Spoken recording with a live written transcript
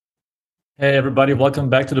Hey everybody, welcome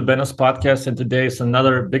back to the Benos podcast. And today is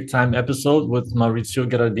another big time episode with Maurizio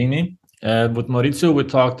Gherardini. With Maurizio, we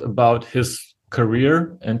talked about his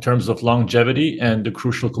career in terms of longevity and the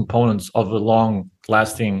crucial components of a long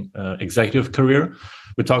lasting executive career.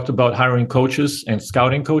 We talked about hiring coaches and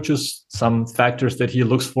scouting coaches, some factors that he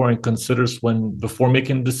looks for and considers when before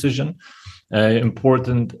making a decision.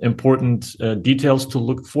 Important details to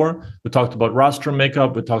look for. We talked about roster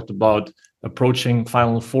makeup. We talked about approaching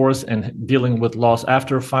Final Fours and dealing with loss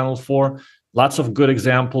after Final Four. Lots of good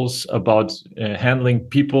examples about handling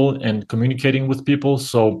people and communicating with people.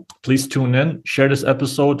 So please tune in, share this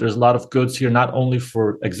episode. There's a lot of goods here, not only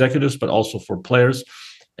for executives, but also for players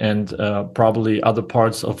and probably other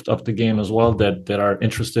parts of the game as well that are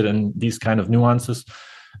interested in these kind of nuances.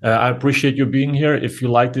 I appreciate you being here. If you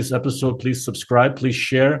like this episode, please subscribe, please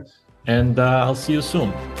share, and I'll see you soon.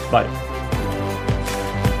 Bye.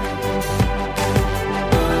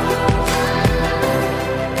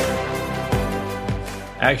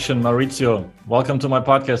 Action, Maurizio. Welcome to my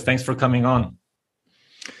podcast. Thanks for coming on.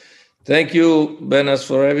 Thank you, Benas,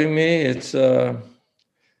 for having me. It's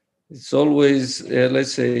always,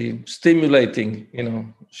 let's say, stimulating,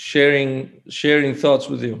 sharing thoughts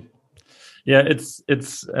with you. Yeah, it's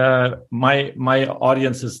my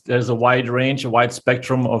audience is, there's a wide range, a wide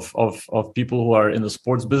spectrum of people who are in the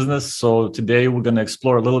sports business. So today we're going to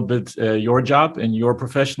explore a little bit your job and your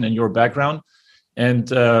profession and your background, and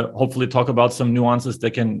hopefully talk about some nuances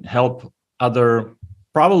that can help other,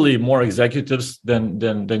 probably more executives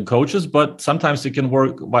than coaches, but sometimes it can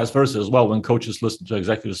work vice versa as well when coaches listen to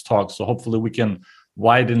executives talk. So hopefully we can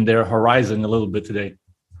widen their horizon a little bit today.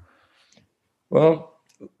 Well,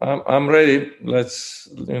 I'm ready. Let's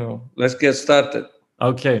get started.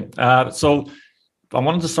 Okay. So I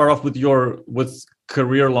wanted to start off with with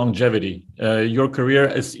career longevity. Your career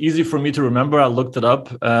is easy for me to remember. I looked it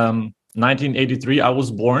up. 1983, I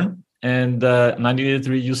was born, and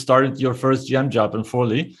 1983, you started your first GM job in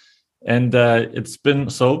Forli, and it's been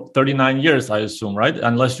 39 years, I assume, right?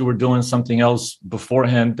 Unless you were doing something else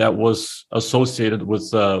beforehand that was associated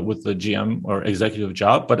with the GM or executive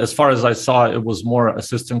job. But as far as I saw, it was more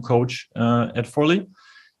assistant coach at Forli.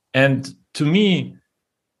 And to me,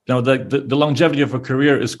 the longevity of a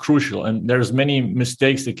career is crucial, and there's many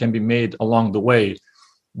mistakes that can be made along the way.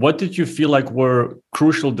 What did you feel like were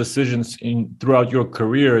crucial decisions throughout your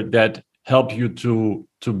career that help you to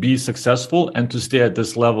be successful and to stay at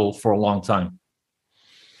this level for a long time?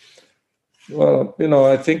 Well,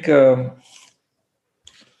 I think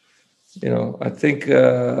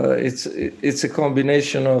it's a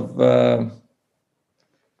combination of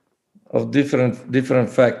different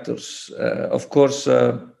factors. Of course,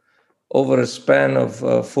 over a span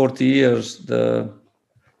of 40 years,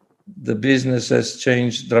 the business has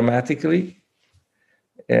changed dramatically.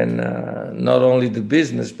 And not only the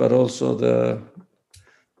business, but also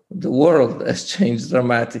the world has changed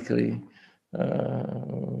dramatically.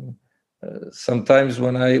 Sometimes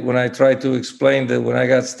when I try to explain that when I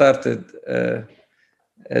got started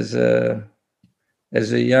as a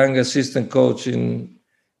young assistant coach in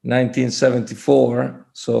 1974,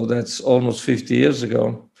 so that's almost 50 years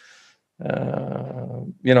ago,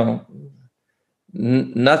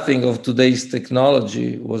 nothing of today's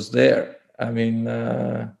technology was there. I mean,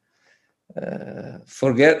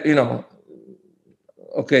 forget,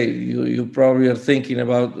 okay, you probably are thinking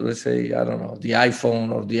about, let's say, I don't know, the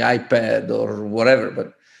iPhone or the iPad or whatever,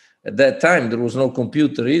 but at that time, there was no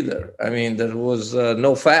computer either. I mean, there was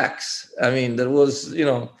no fax. I mean, there was,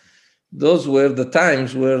 those were the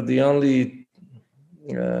times where the only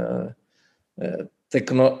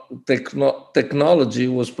technology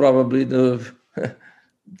was probably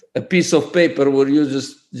a piece of paper where you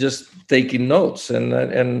just taking notes,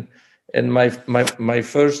 and my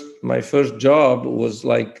first job was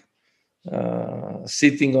like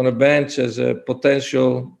sitting on a bench as a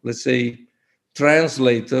potential, let's say,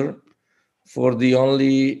 translator for the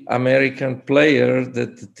only American player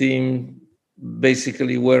that the team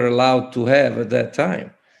basically were allowed to have at that time,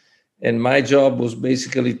 and my job was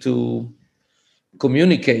basically to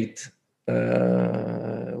communicate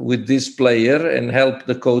with this player and help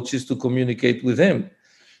the coaches to communicate with him.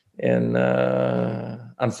 And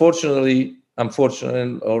unfortunately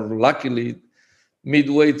or luckily,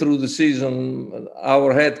 midway through the season,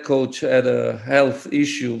 our head coach had a health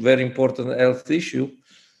issue, very important health issue.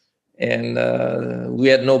 And we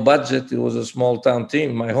had no budget. It was a small town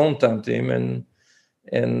team, my hometown team.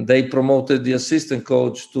 And they promoted the assistant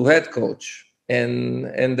coach to head coach.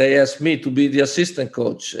 And they asked me to be the assistant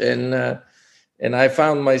coach. And I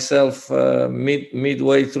found myself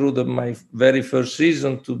midway through my very first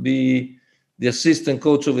season to be the assistant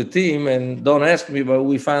coach of a team, and don't ask me, but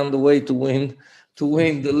we found a way to win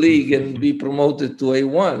the league and be promoted to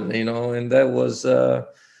A1, and that was a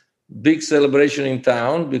big celebration in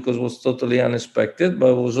town because it was totally unexpected,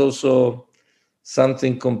 but it was also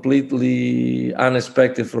something completely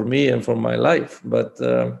unexpected for me and for my life. But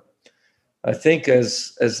I think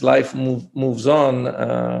as life moves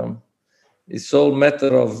on, it's all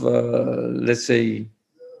matter of, let's say,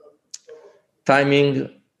 timing,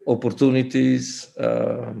 opportunities,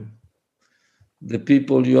 the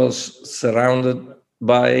people you are surrounded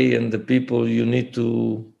by, and the people you need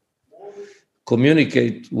to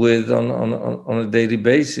communicate with on a daily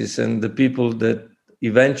basis, and the people that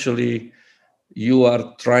eventually you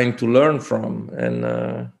are trying to learn from. And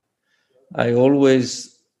I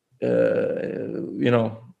always,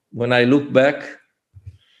 when I look back,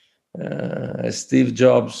 as Steve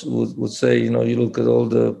Jobs would say, you look at all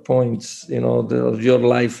the points, of your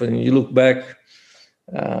life, and you look back,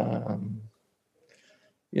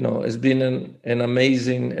 it's been an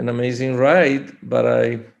amazing ride. But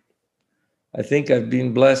I think I've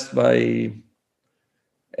been blessed by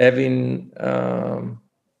having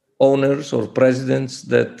owners or presidents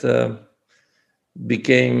that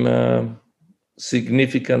became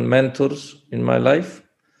significant mentors in my life,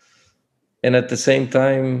 and at the same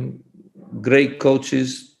time, great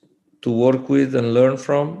coaches to work with and learn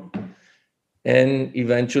from, and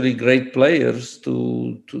eventually great players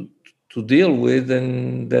to deal with,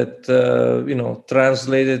 and that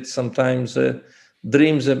translated sometimes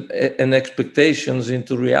dreams and expectations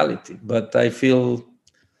into reality. But I feel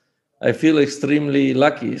extremely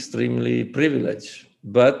lucky, extremely privileged.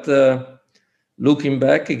 But looking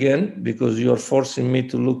back again, because you're forcing me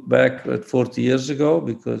to look back at 40 years ago,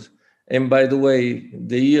 and by the way,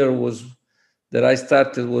 the year that I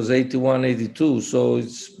started was 81, 82. So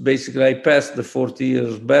it's basically, I passed the 40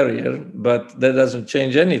 years barrier, but that doesn't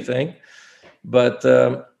change anything. But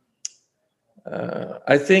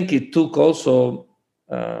I think it took also,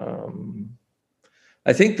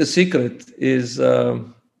 I think the secret is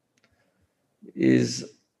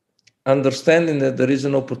understanding that there is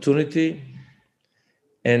an opportunity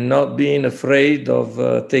and not being afraid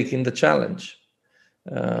of taking the challenge.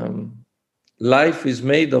 Life is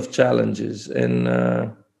made of challenges, and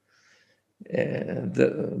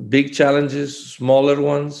the big challenges, smaller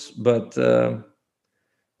ones, but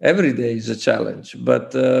every day is a challenge.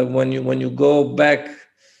 But when you go back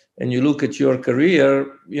and you look at your career,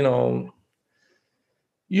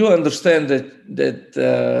 you understand that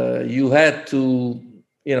you had to,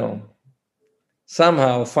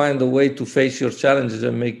 somehow find a way to face your challenges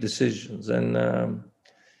and make decisions. And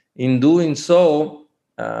in doing so,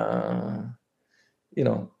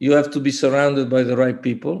 you have to be surrounded by the right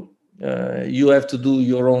people. You have to do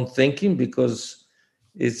your own thinking, because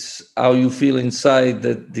it's how you feel inside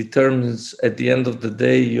that determines at the end of the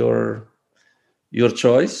day your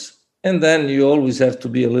choice. And then you always have to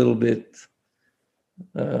be a little bit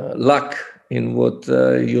luck in what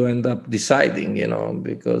you end up deciding,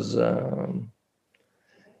 because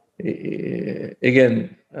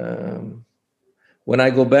again, when I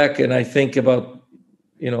go back and I think about,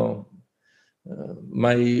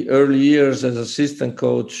 my early years as assistant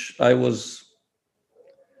coach, I was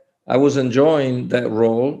enjoying that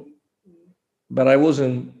role, but I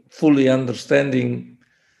wasn't fully understanding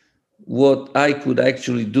what I could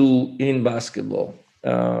actually do in basketball.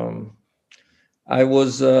 I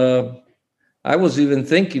was even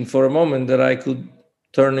thinking for a moment that I could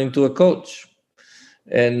turn into a coach.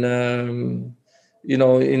 And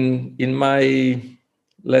in my,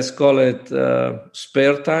 let's call it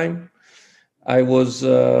spare time, I was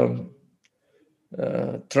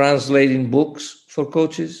translating books for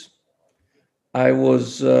coaches. I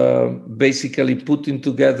was basically putting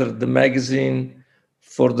together the magazine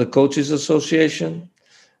for the Coaches Association.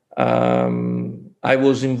 I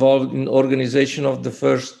was involved in organization of the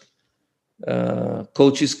first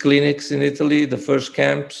coaches clinics in Italy, the first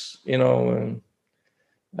camps, and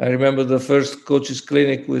I remember the first coaches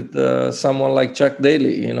clinic with someone like Chuck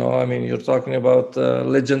Daly. You're talking about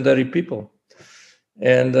legendary people.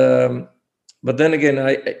 And but then again,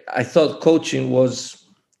 I thought coaching was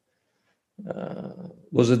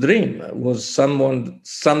a dream, was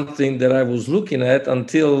something that I was looking at,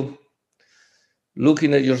 until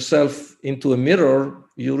looking at yourself into a mirror,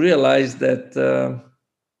 you realize that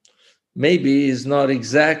maybe it's not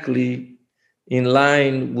exactly in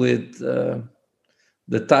line with the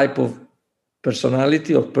type of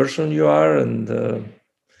personality or person you are, and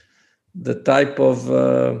the type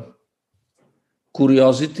of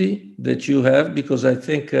curiosity that you have, because I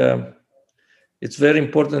think it's very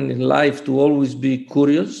important in life to always be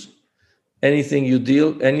curious, anything you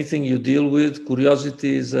deal with,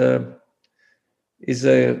 curiosity is a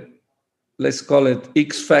let's call it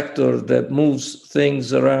X factor that moves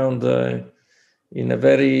things around in a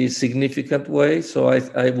very significant way. So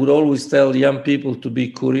I would always tell young people to be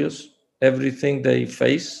curious. Everything they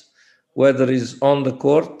face, whether it's on the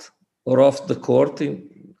court or off the court,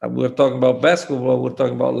 we're talking about basketball, we're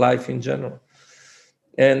talking about life in general.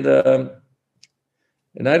 And I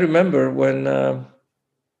remember when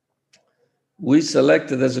we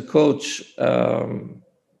selected as a coach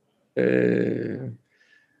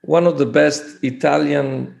one of the best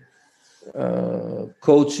Italian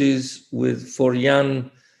coaches for young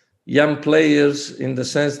players, in the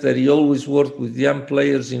sense that he always worked with young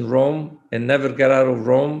players in Rome and never got out of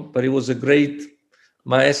Rome. But he was a great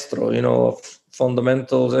maestro, of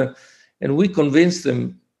fundamentals, and we convinced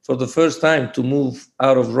him for the first time to move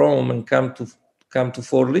out of Rome and come to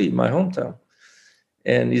Forlì, my hometown.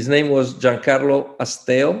 And his name was Giancarlo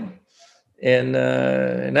Astel. And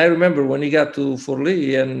I remember when he got to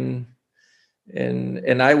Forlì, and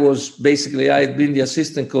I had been the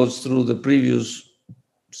assistant coach through the previous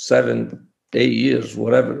 7-8 years,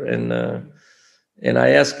 whatever. And I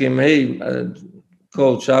asked him, hey,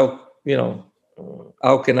 coach, how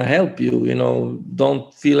can I help you?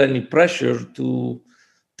 Don't feel any pressure to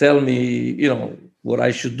tell me, what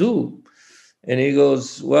I should do. And he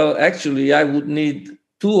goes, well, actually, I would need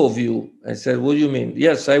 2 of you. I said, what do you mean?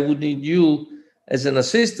 Yes, I would need you as an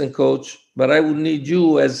assistant coach, but I would need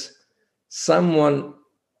you as someone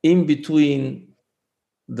in between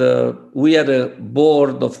we had a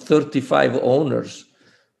board of 35 owners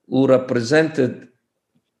who represented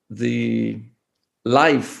the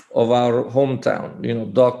life of our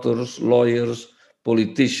hometown, doctors, lawyers,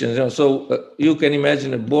 politicians. So you can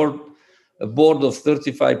imagine a board of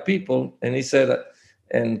 35 people. And he said,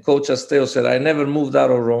 and Coach Asteo said, I never moved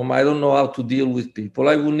out of Rome. I don't know how to deal with people.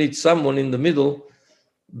 I would need someone in the middle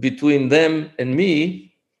between them and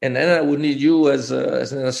me. And then I would need you as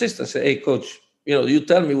an assistant. Say, hey, coach, you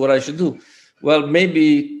tell me what I should do. Well,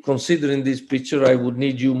 maybe considering this picture, I would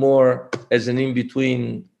need you more as an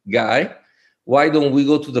in-between guy. Why don't we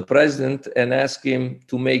go to the president and ask him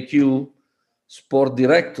to make you sport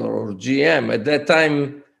director or GM? At that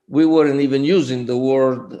time, we weren't even using the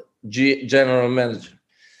word general manager.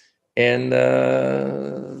 And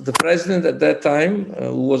the president at that time,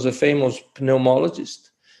 who was a famous pneumologist,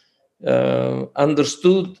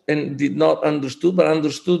 understood and did not understood, but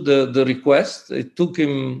understood the request. It took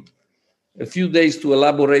him a few days to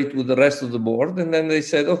elaborate with the rest of the board, and then they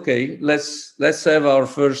said, "Okay, let's have our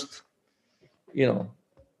first,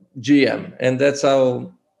 GM," and that's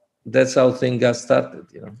how things got started.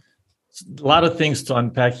 A lot of things to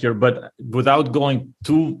unpack here, but without going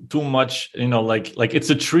too much, like it's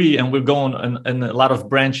a tree and we're going in a lot of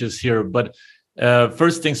branches here. But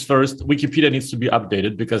first things first, Wikipedia needs to be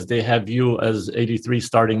updated because they have you as 83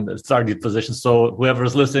 starting position. So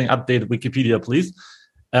whoever's listening, update Wikipedia, please.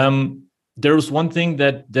 There was one thing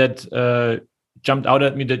that jumped out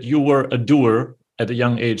at me, that you were a doer at a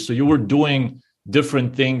young age. So you were doing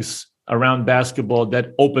different things around basketball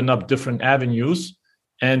that opened up different avenues.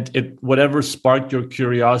 And whatever sparked your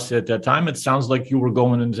curiosity at that time, it sounds like you were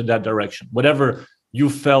going into that direction. Whatever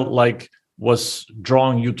you felt like was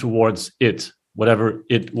drawing you towards it, whatever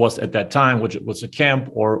it was at that time, which it was a camp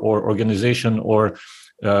or organization or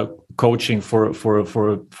coaching for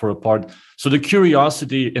a part. So the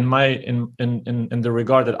curiosity in the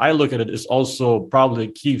regard that I look at it is also probably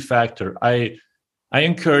a key factor. I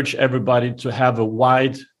encourage everybody to have a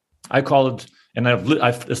wide, I call it, and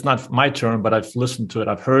it's not my term, but I've listened to it,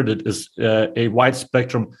 I've heard it, is a wide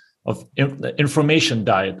spectrum of information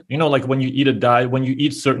diet. Like when you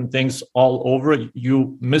eat certain things all over,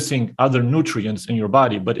 you missing other nutrients in your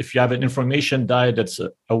body. But if you have an information diet that's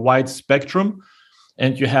a wide spectrum,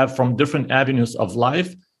 and you have from different avenues of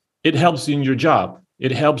life, it helps you in your job.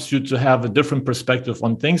 It helps you to have a different perspective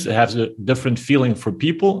on things. It has a different feeling for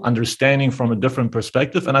people, understanding from a different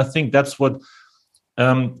perspective. And I think that's what,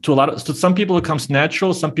 to some people it comes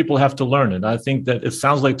natural. Some people have to learn it. I think that it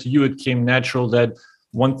sounds like to you it came natural, that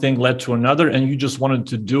one thing led to another, and you just wanted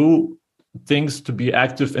to do things to be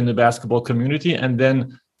active in the basketball community, and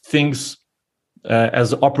then things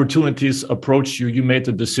as opportunities approach you, you made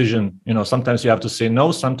the decision. Sometimes you have to say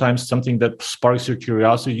no. Sometimes something that sparks your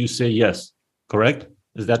curiosity, you say yes. Correct?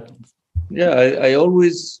 Is that? Yeah, I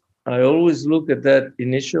always look at that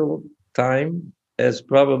initial time as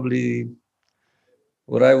probably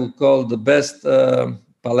what I would call the best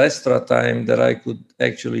palestra time that I could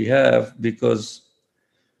actually have, because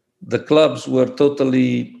the clubs were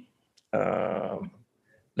totally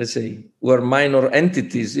let's say, were minor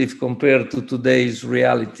entities if compared to today's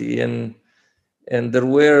reality. And there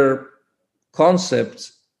were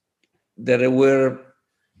concepts that were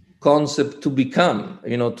concept to become.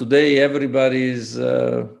 Today everybody is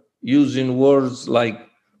using words like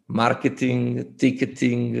marketing,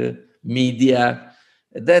 ticketing, media.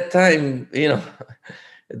 At that time,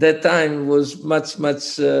 at that time was much,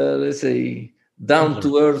 let's say, down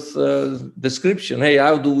to earth description. Hey,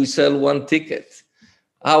 how do we sell one ticket?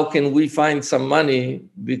 How can we find some money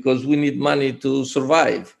because we need money to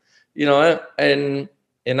survive? And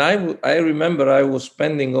I remember I was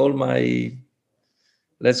spending all my,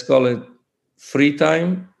 let's call it, free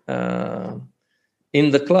time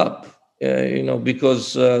in the club,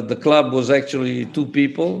 because the club was actually two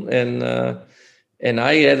people, and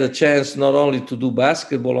I had a chance not only to do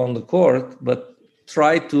basketball on the court, but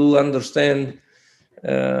try to understand,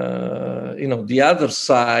 the other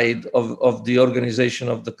side of the organization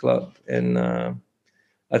of the club. And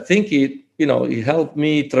I think it helped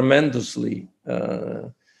me tremendously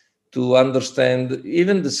to understand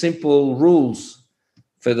even the simple rules,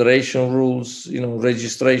 federation rules,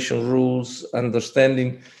 registration rules,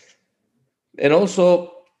 understanding. And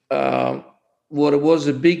also, what was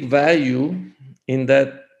a big value in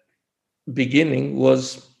that beginning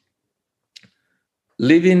was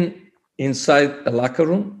living inside a locker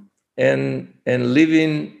room and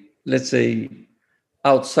living, let's say,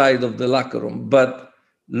 outside of the locker room, but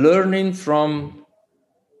learning from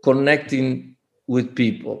connecting with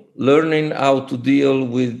people, learning how to deal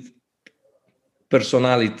with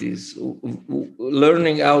personalities,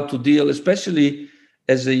 learning how to deal, especially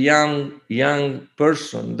as a young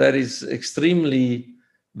person, that is extremely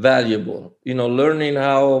valuable. Learning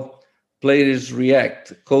how players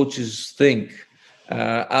react, coaches think,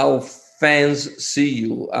 how fans see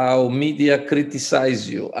you, how media criticize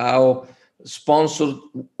you, how sponsors,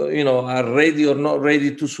 are ready or not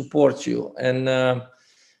ready to support you. And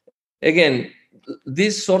again,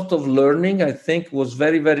 this sort of learning, I think, was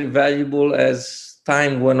very, very valuable as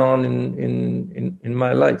time went on in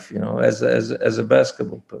my life, as a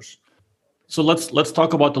basketball person. So let's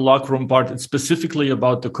talk about the locker room part. It's specifically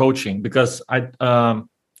about the coaching, because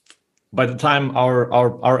by the time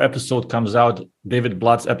our episode comes out, David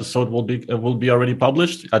Blatt's episode will be already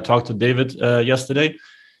published. I talked to David yesterday,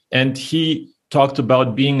 and he talked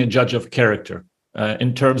about being a judge of character.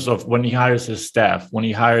 In terms of when he hires his staff, when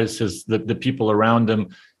he hires the people around him,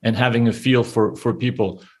 and having a feel for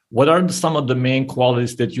people. What are some of the main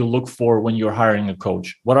qualities that you look for when you're hiring a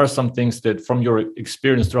coach? What are some things that, from your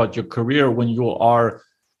experience throughout your career, when you are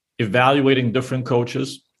evaluating different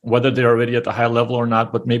coaches, whether they're already at a high level or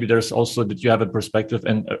not, but maybe there's also that you have a perspective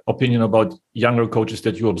and opinion about younger coaches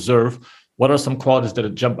that you observe, what are some qualities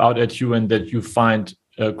that jump out at you and that you find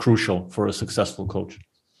crucial for a successful coach?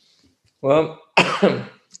 Well, I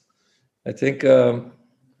think,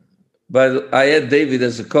 but I had David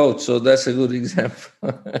as a coach, so that's a good example.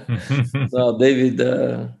 No, David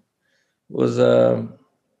was a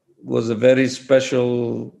very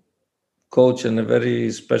special coach and a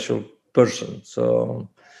very special person. So,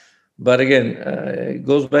 but again, it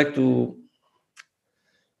goes back to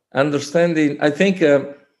understanding. I think,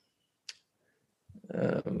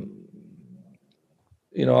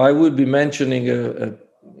 I would be mentioning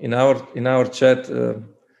in our chat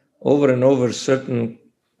over and over certain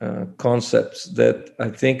concepts that I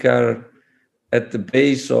think are at the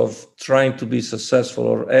base of trying to be successful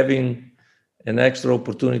or having an extra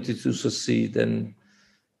opportunity to succeed. And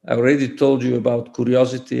I already told you about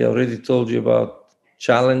curiosity. I already told you about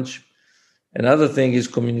challenge. Another thing is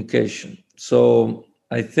communication. So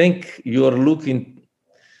I think you're looking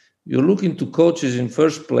to coaches in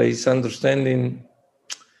first place, understanding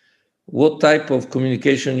what type of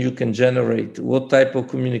communication you can generate, what type of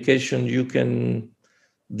communication you can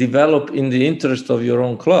develop in the interest of your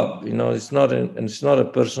own club. It's not a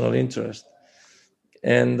personal interest.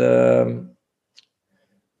 And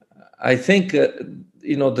I think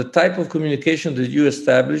the type of communication that you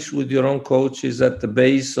establish with your own coach is at the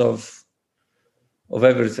base of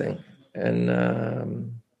everything. And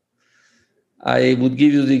I would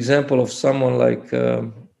give you the example of someone like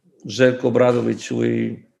Željko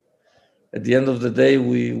Obradović. At the end of the day,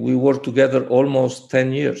 we worked together almost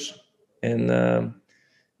 10 years, and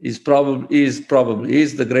he's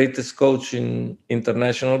the greatest coach in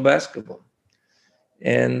international basketball.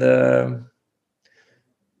 And there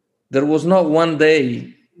was not one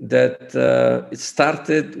day that it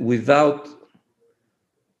started without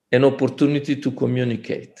an opportunity to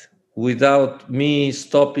communicate, without me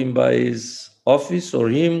stopping by his office or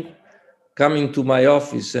him coming to my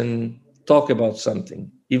office and talk about something,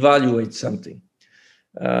 evaluate something.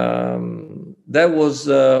 That was,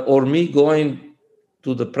 or me going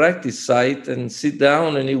to the practice site and sit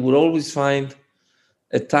down, and he would always find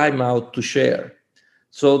a timeout to share.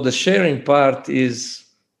 So the sharing part is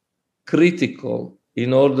critical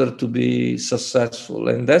in order to be successful.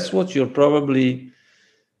 And that's what you're probably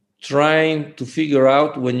trying to figure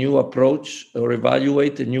out when you approach or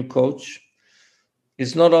evaluate a new coach.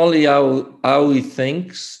 It's not only how he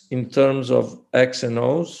thinks in terms of X and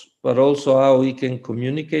O's, but also how he can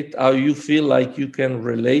communicate, how you feel like you can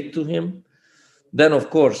relate to him. Then, of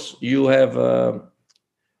course, you have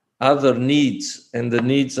other needs, and the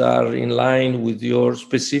needs are in line with your,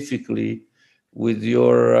 specifically with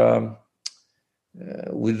your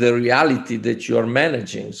with the reality that you are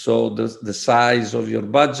managing. So the size of your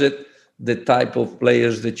budget, the type of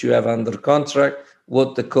players that you have under contract,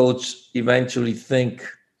 what the coach eventually thinks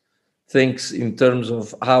in terms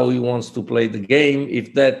of how he wants to play the game.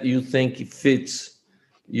 If that you think it fits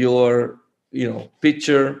your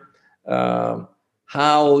picture,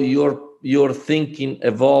 how your thinking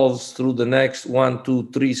evolves through the next 1, 2,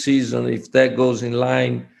 3 seasons, if that goes in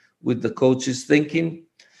line with the coach's thinking.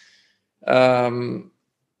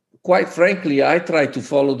 Quite frankly, I try to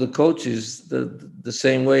follow the coaches the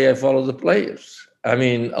same way I follow the players. I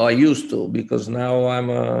mean, I used to, because now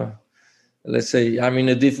I'm in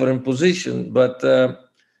a different position. But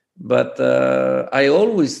I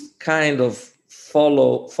always kind of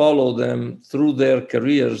follow them through their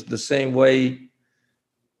careers the same way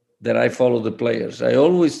that I follow the players. I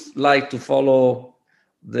always like to follow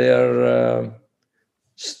their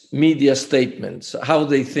media statements, how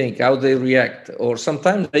they think, how they react. Or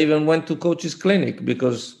sometimes I even went to coach's clinic,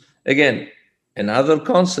 because, again, another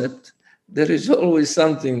concept, there is always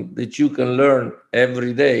something that you can learn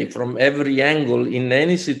every day from every angle in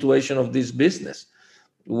any situation of this business,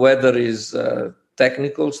 whether it's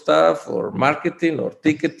technical stuff or marketing or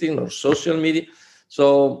ticketing or social media.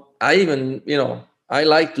 So I even, I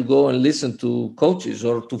like to go and listen to coaches,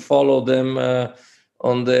 or to follow them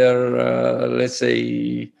on their, let's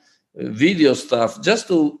say, video stuff, just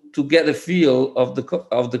to get a feel of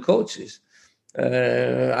the coaches.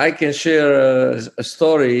 I can share a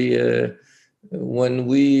story when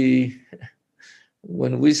we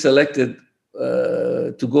selected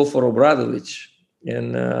to go for Obradovic,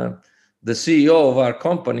 and the CEO of our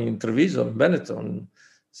company in Treviso, in Benetton,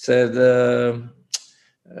 said,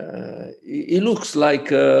 he looks like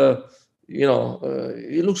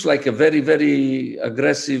he looks like a very, very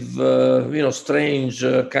aggressive, strange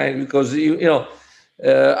kind, because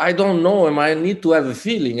I don't know him. I need to have a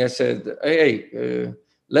feeling. I said, hey,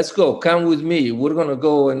 let's go. Come with me. We're going to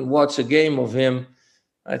go and watch a game of him.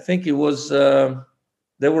 I think it was,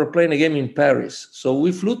 they were playing a game in Paris. So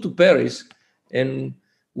we flew to Paris, and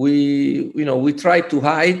we tried to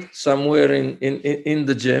hide somewhere in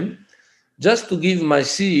the gym, just to give my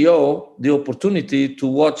CEO the opportunity to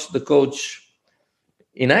watch the coach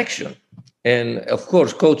in action. And of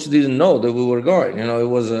course, coach didn't know that we were going. It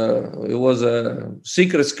was a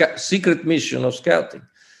secret mission of scouting.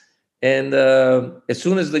 And as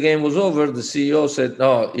soon as the game was over, the CEO said,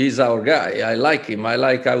 "No, he's our guy. I like him. I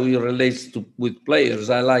like how he relates with players.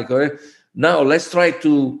 I like her. Now let's try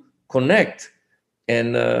to connect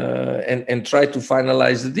and try to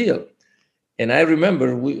finalize the deal." And I remember,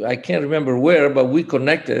 I can't remember where, but we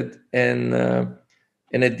connected, and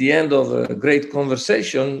at the end of a great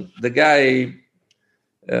conversation, the guy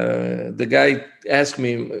asked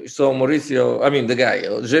me, so Maurizio,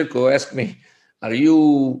 Željko asked me, "Are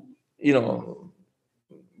you,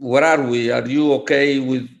 where are we? Are you okay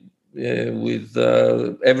with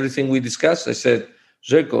everything we discussed?" I said,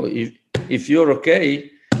 "Željko, if you're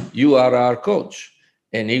okay, you are our coach."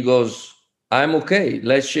 And he goes, "I'm okay.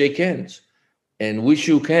 Let's shake hands." And we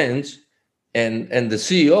shook hands, and the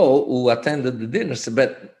CEO who attended the dinner said,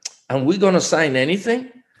 "But are we going to sign anything?"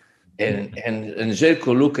 And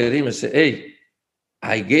Željko looked at him and said, "Hey,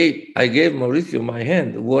 I gave Maurizio my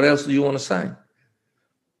hand. What else do you want to sign?"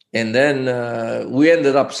 And then we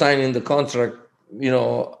ended up signing the contract,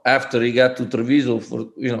 after he got to Treviso for,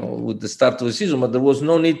 with the start of the season. But there was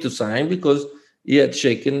no need to sign, because he had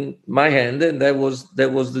shaken my hand, and that was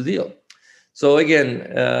the deal. So again,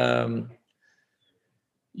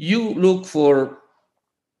 you look for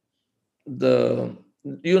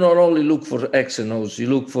you not only look for X and O's, you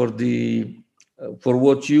look for for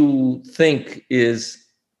what you think is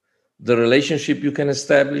the relationship you can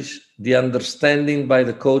establish, the understanding by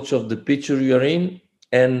the coach of the picture you're in,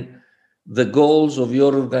 and the goals of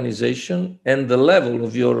your organization and the level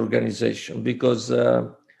of your organization, because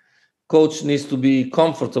coach needs to be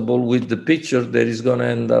comfortable with the picture that is going to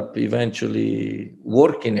end up eventually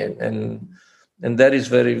working in. And And that is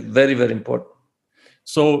very, very, very important.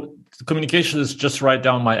 So communication is just right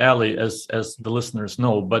down my alley, as the listeners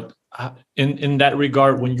know. But in that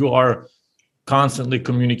regard, when you are constantly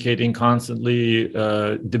communicating, constantly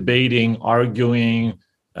debating, arguing,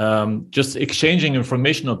 just exchanging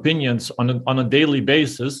information, opinions on a daily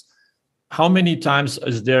basis, how many times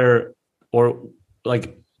is there, or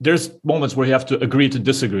like there's moments where you have to agree to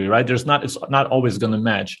disagree, right? It's not always going to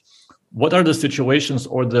match. What are the situations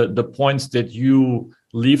or the points that you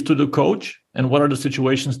leave to the coach, and what are the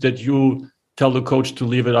situations that you tell the coach to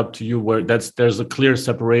leave it up to you, where there's a clear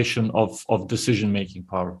separation of decision making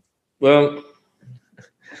power? Well,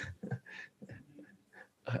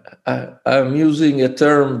 I'm using a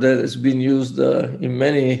term that has been used in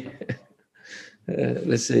many,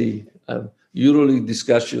 let's say, EuroLeague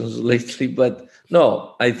discussions lately. But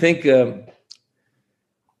no, I think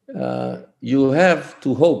you have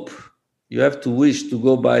to hope, you have to wish to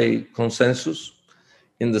go by consensus,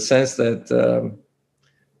 in the sense that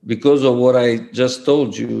because of what I just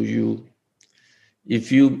told you,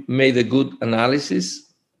 if you made a good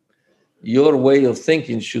analysis, your way of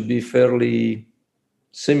thinking should be fairly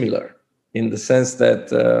similar, in the sense that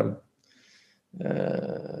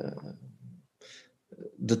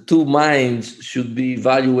the two minds should be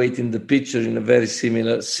evaluating the picture in a very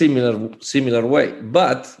similar way.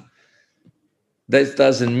 But that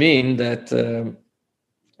doesn't mean that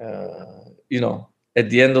at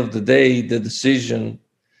the end of the day, the decision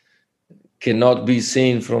cannot be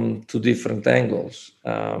seen from two different angles.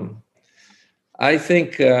 I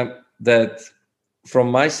think that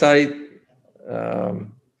from my side,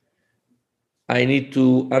 I need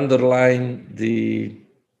to underline the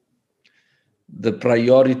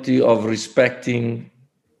priority of respecting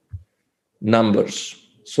numbers.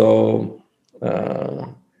 So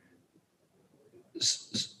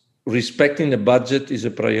respecting the budget is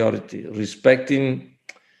a priority. Respecting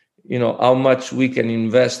how much we can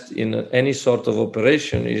invest in any sort of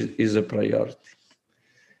operation is a priority.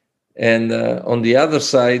 And on the other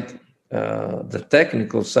side, the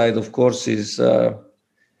technical side, of course, is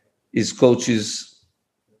coach's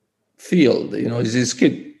field. Is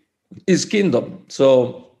his kingdom.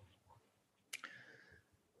 So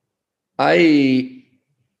I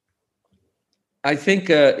think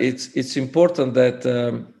it's important that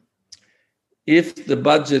if the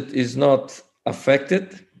budget is not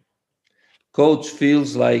affected, coach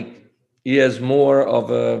feels like he has more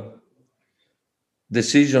of a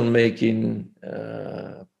decision-making,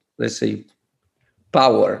 let's say,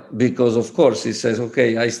 power, because of course he says,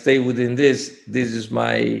 okay, I stay within this is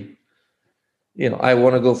my, I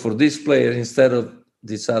want to go for this player instead of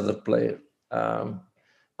this other player.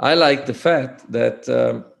 I like the fact that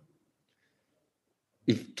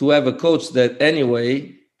if to have a coach that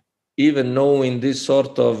anyway, even knowing this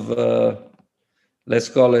sort of, let's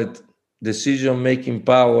call it decision-making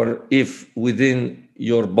power, if within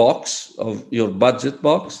your box, of your budget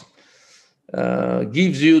box,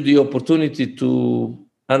 gives you the opportunity to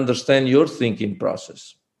understand your thinking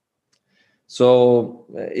process. So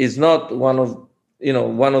it's not one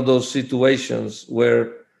of those situations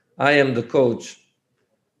where I am the coach,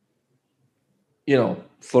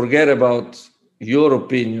 forget about your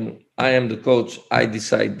opinion. I am the coach. I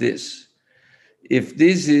decide this. If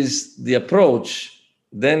this is the approach,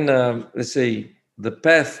 then let's say the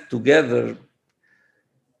path together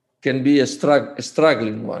can be a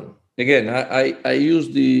struggling one. Again, I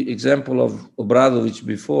used the example of Obradovic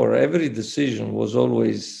before. Every decision was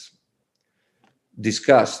always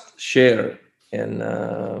discussed, shared, and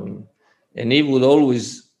he would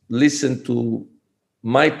always listen to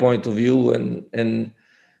my point of view.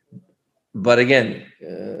 But again,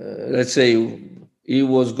 let's say he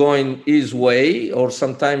was going his way, or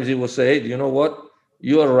sometimes he would say, hey, you know what?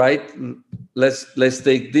 You are right. Let's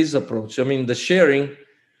take this approach. I mean, the sharing.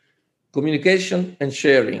 Communication and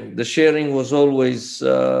sharing. The sharing was always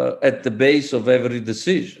at the base of every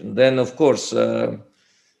decision. Then, of course,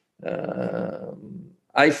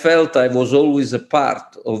 I felt I was always a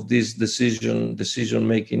part of this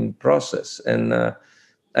decision-making process, and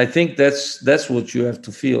I think that's what you have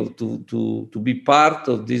to feel to be part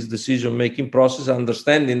of this decision-making process,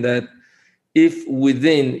 understanding that if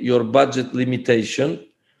within your budget limitation,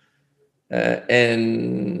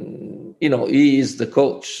 and he is the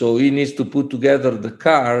coach, so he needs to put together the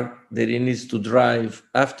car that he needs to drive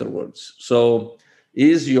afterwards. So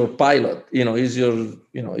he's your pilot, he's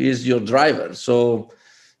your driver. So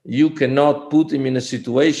you cannot put him in a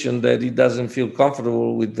situation that he doesn't feel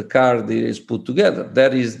comfortable with the car that is put together.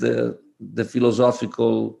 That is the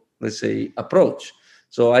philosophical, let's say, approach.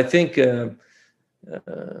 So I think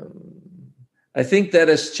I think that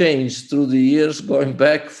has changed through the years, going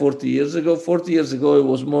back 40 years ago. 40 years ago, it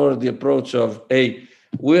was more the approach of, hey,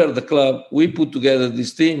 we are the club, we put together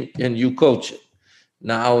this team and you coach it.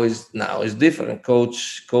 Now is different.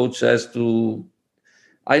 Coach has to.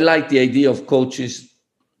 I like the idea of coaches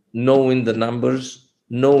knowing the numbers,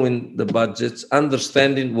 knowing the budgets,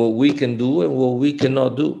 understanding what we can do and what we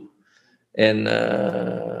cannot do. And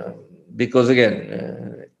because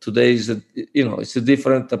again, today is it's a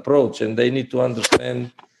different approach, and they need to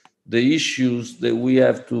understand the issues that we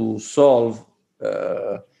have to solve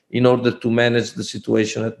in order to manage the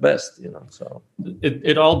situation at best. So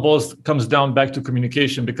it all both comes down back to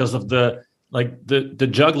communication, because of the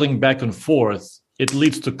juggling back and forth. It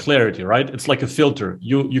leads to clarity, right? It's like a filter.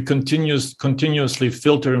 You continuously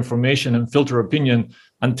filter information and filter opinion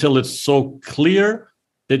until it's so clear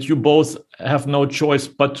that you both have no choice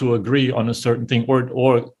but to agree on a certain thing,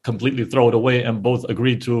 or completely throw it away and both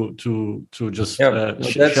agree to just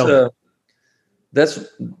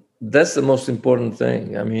that's the most important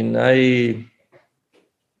thing. I mean,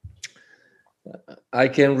 I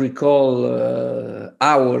can recall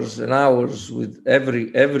hours and hours with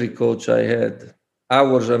every coach I had.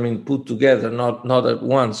 Hours, I mean, put together, not at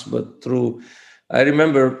once, but through. I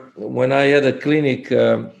remember when I had a clinic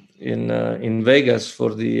in Vegas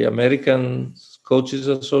for the American Coaches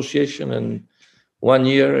Association, and 1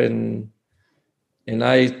 year, and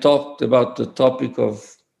I talked about the topic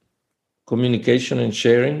of communication and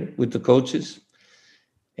sharing with the coaches.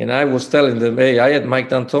 And I was telling them, hey, I had Mike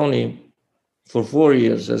D'Antoni for 4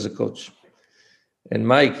 years as a coach. And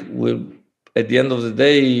Mike will, at the end of the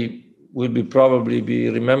day, will probably be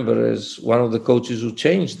remembered as one of the coaches who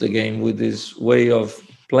changed the game with his way of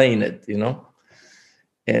playing it,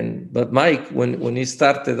 But Mike, when he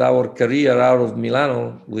started our career out of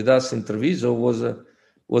Milano with us in Treviso,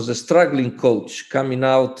 was a struggling coach coming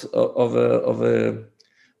out of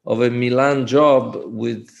a Milan job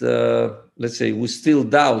with, let's say, with still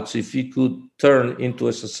doubts if he could turn into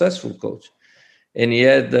a successful coach. And he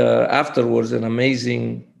had afterwards an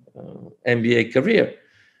amazing NBA career.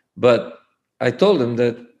 But I told him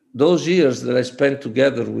that those years that I spent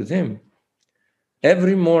together with him,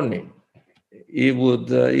 every morning, he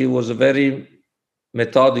was a very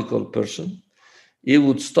methodical person. He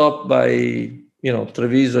would stop by,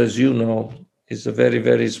 Treviso, as you know, is a very,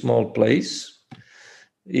 very small place.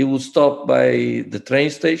 He would stop by the train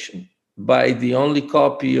station, buy the only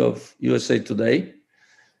copy of USA Today,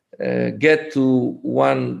 get to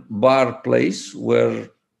one bar place where,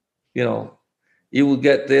 he would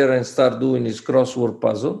get there and start doing his crossword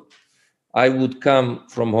puzzle. I would come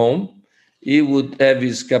from home. He would have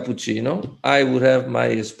his cappuccino. I would have my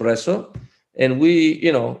espresso. And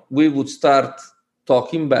we would start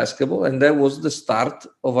talking basketball. And that was the start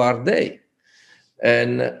of our day.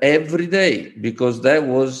 And every day, because that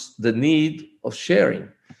was the need of sharing.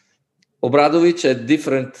 Obradovic had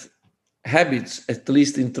different habits, at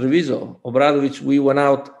least in Treviso. Obradovic, we went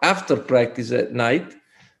out after practice at night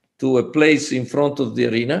to a place in front of the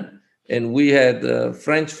arena, and we had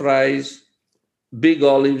French fries, big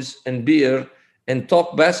olives, and beer, and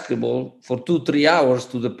talk basketball for 2-3 hours,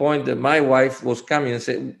 to the point that my wife was calling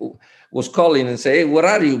and say, hey, where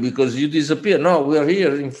are you? Because you disappeared. No, we're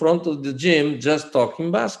here in front of the gym just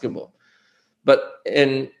talking basketball.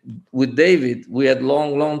 And with David, we had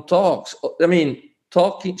long talks. I mean,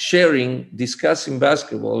 talking, sharing, discussing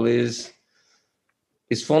basketball is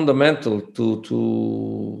fundamental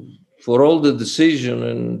for all the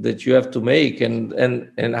decision that you have to make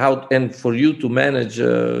and for you to manage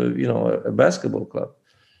a basketball club.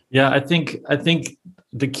 Yeah, I think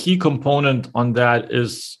the key component on that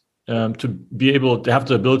is to be able to have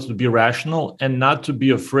the ability to be rational and not to be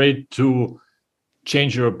afraid to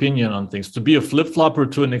change your opinion on things, to be a flip-flopper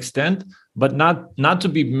to an extent, but not to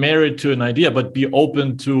be married to an idea, but be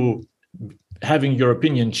open to having your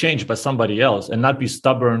opinion changed by somebody else, and not be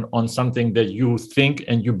stubborn on something that you think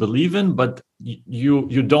and you believe in, but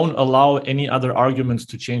you don't allow any other arguments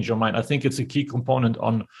to change your mind. I think it's a key component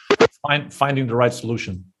on finding the right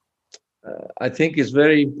solution. I think it's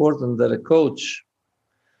very important that a coach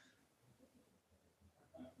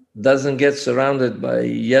doesn't get surrounded by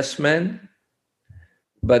yes men,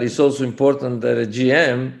 but it's also important that a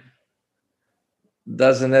GM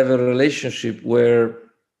doesn't have a relationship where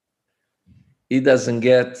he doesn't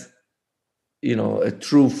get, a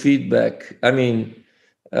true feedback. I mean,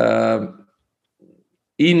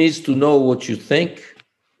 he needs to know what you think,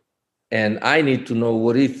 and I need to know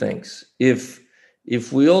what he thinks. If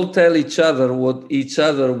we all tell each other what each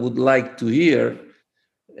other would like to hear,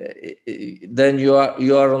 then you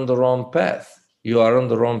are on the wrong path. You are on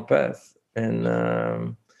the wrong path,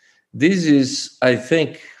 and this is, I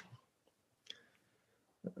think,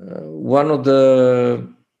 one of the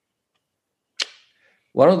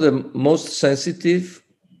most sensitive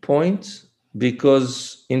points,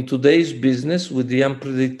 because in today's business, with the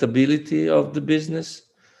unpredictability of the business,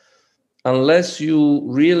 unless you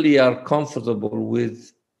really are comfortable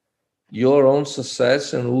with your own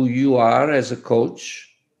success and who you are as a coach,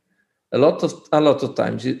 a lot of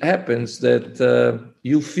times it happens that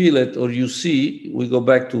you feel it or you see. We go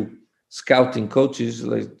back to scouting coaches,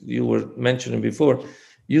 like you were mentioning before.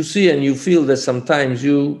 You see and you feel that sometimes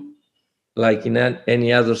you, like in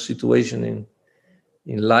any other situation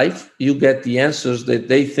in life, you get the answers that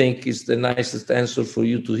they think is the nicest answer for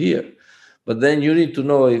you to hear. But then you need to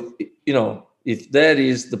know if that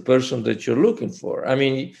is the person that you're looking for. I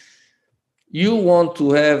mean, you want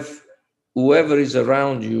to have whoever is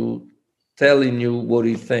around you telling you what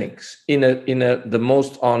he thinks in the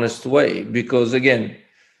most honest way, because again,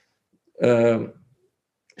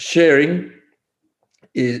 sharing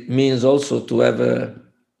it means also to have a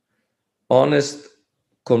honest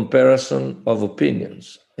comparison of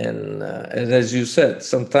opinions, and as you said,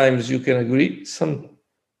 sometimes you can agree,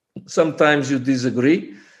 sometimes you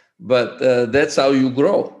disagree, but that's how you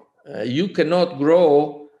grow. You cannot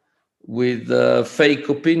grow with fake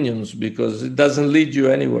opinions, because it doesn't lead you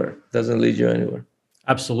anywhere.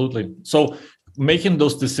 Absolutely. So making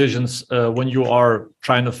those decisions when you are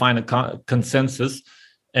trying to find a consensus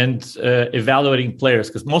and evaluating players,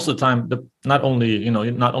 because most of the time, not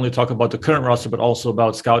only talk about the current roster, but also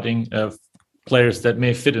about scouting players that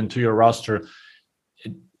may fit into your roster.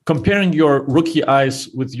 Comparing your rookie eyes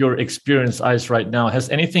with your experienced eyes right now, has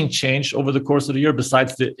anything changed over the course of the year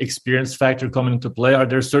besides the experience factor coming into play? Are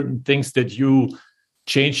there certain things that you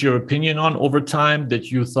changed your opinion on over time that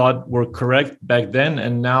you thought were correct back then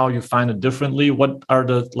and now you find it differently? What are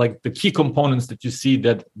the key components that you see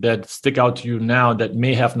that stick out to you now that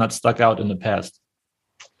may have not stuck out in the past?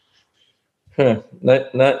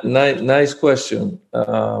 Nice question.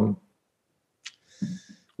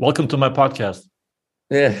 Welcome to my podcast.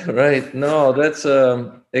 Yeah, right. No, that's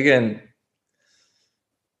again,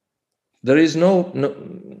 there is no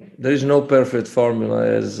perfect formula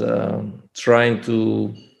as trying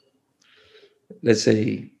to, let's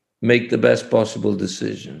say, make the best possible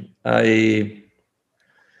decision. I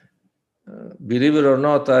believe it or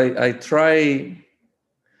not, I try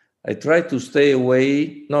to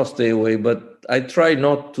not stay away, but I try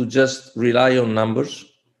not to just rely on numbers,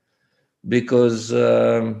 because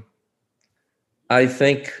I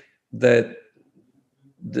think that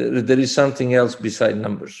there is something else beside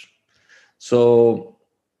numbers. So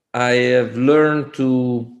I have learned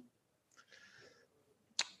to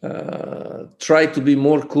try to be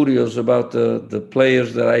more curious about the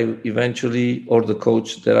players that I eventually, or the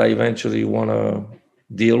coach that I eventually want to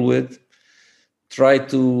deal with. Try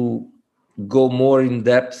to go more in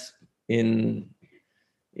depth in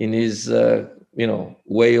his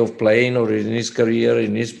way of playing, or in his career,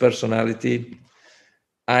 in his personality.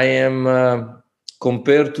 I am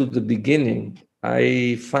compared to the beginning,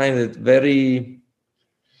 I find it very,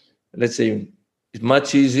 let's say, it's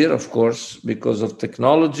much easier, of course, because of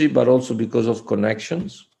technology, but also because of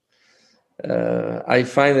connections. I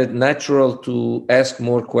find it natural to ask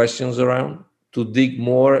more questions around, to dig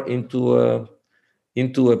more into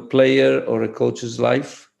a player or a coach's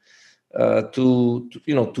life, to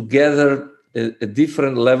gather a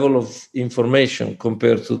different level of information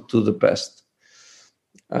compared to the past.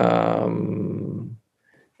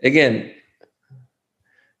 Again,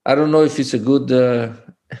 I don't know if it's a good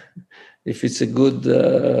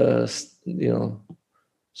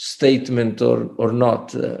statement or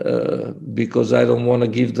not, because I don't want to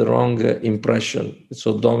give the wrong impression.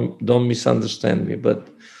 So don't misunderstand me. But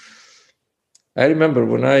I remember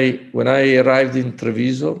when I arrived in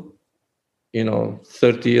Treviso,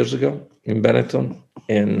 30 years ago in Benetton,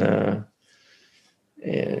 and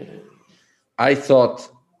I thought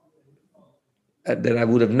that I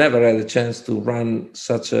would have never had a chance to run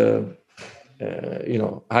such a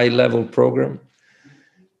high-level program.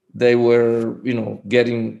 They were,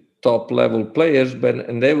 getting top-level players,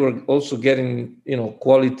 and they were also getting,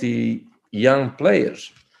 quality young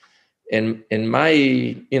players. And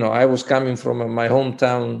I was coming from my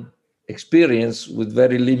hometown experience with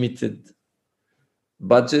very limited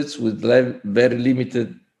budgets, with very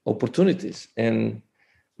limited opportunities. And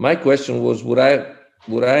my question was, would I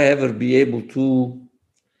ever be able to,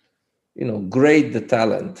 grade the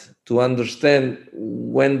talent, to understand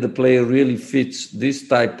when the player really fits this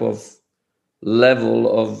type of level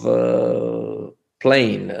of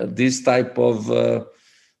playing, this type of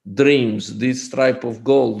dreams, this type of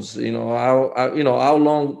goals, how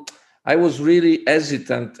long I was really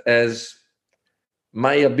hesitant as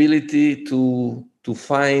my ability to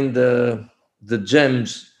find the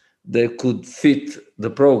gems that could fit the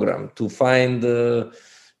program, to find the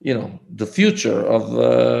future of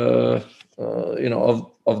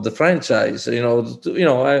the franchise.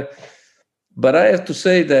 But I have to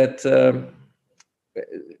say that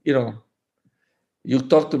you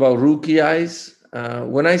talked about rookie eyes.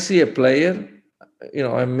 When I see a player,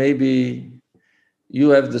 and maybe you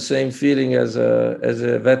have the same feeling as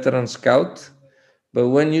a veteran scout, but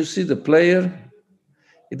when you see the player,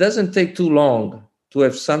 it doesn't take too long to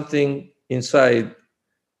have something inside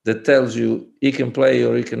that tells you he can play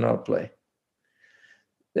or he cannot play.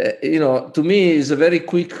 To me, it's a very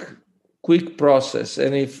quick process,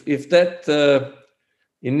 and if that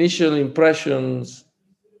initial impressions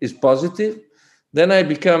is positive, then I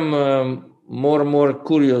become more and more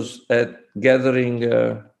curious at gathering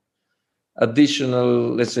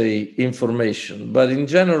additional, let's say, information. But in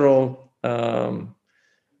general,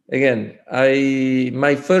 again,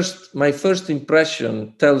 my first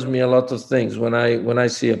impression tells me a lot of things when I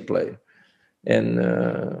see a player, and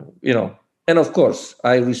and of course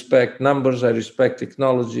I respect numbers, I respect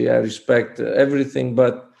technology, I respect everything,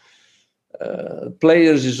 but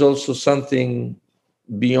players is also something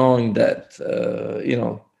beyond that.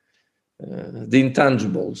 The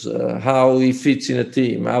intangibles, how he fits in a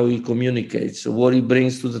team, how he communicates, what he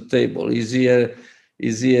brings to the table. Is he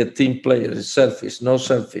a team player? Is selfish? No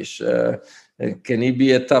selfish? Can he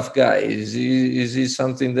be a tough guy? Is he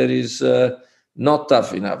something that is not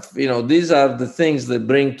tough enough? These are the things that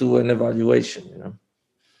bring to an evaluation.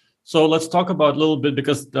 So let's talk about a little bit,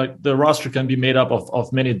 because the roster can be made up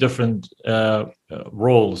of many different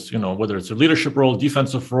roles. Whether it's a leadership role,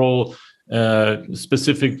 defensive role,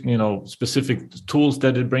 specific tools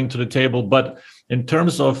that they bring to the table. But in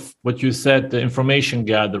terms of what you said, the information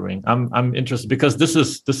gathering, I'm interested, because this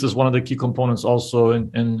is one of the key components also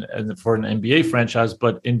in for an NBA franchise.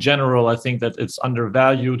 But in general, I think that it's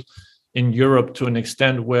undervalued in Europe to an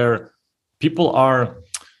extent where people are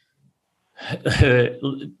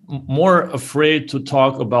more afraid to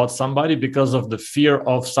talk about somebody because of the fear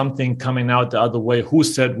of something coming out the other way. Who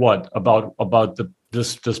said what about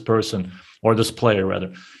this person or this player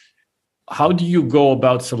rather? How do you go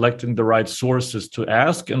about selecting the right sources to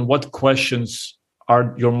ask, and what questions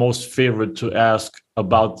are your most favorite to ask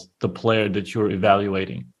about the player that you're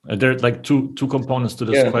evaluating? There are like two components to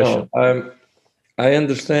this question. No, I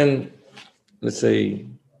understand, let's say,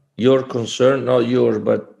 your concern, not yours,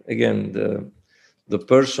 but again, the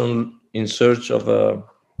person in search of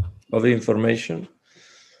information.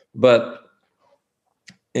 But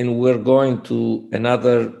we're going to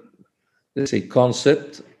another, let's say,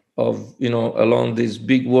 concept of along these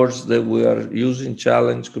big words that we are using: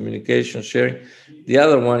 challenge, communication, sharing. The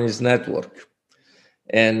other one is network,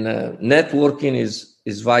 and networking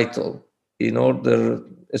is vital in order,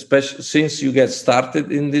 especially since you get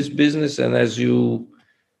started in this business and as you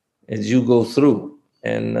go through.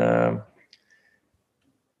 And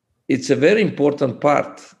it's a very important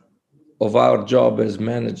part of our job as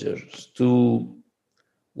managers to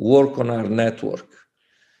work on our network,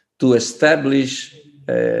 to establish,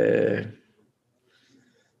 let's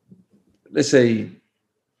say,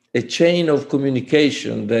 a chain of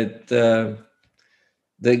communication that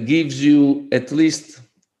gives you, at least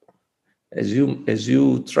as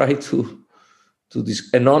you try to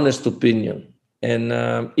an honest opinion, and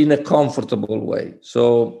in a comfortable way.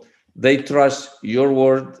 So they trust your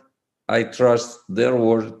word, I trust their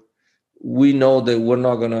word. We know that we're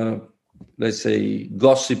not going to, let's say,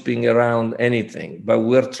 gossiping around anything, but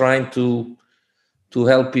we're trying to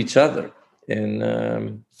help each other.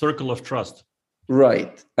 And circle of trust.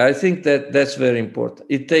 Right. I think that's very important.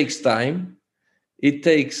 It takes time. It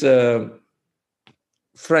takes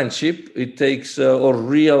friendship. It takes or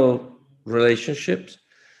real relationships.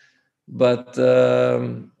 But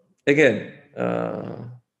again,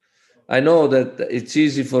 I know that it's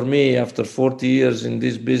easy for me after 40 years in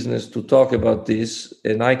this business to talk about this,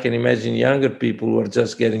 and I can imagine younger people who are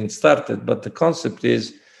just getting started. But the concept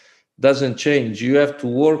doesn't change. You have to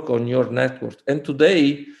work on your network. And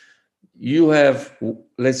today, you have,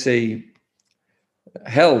 let's say,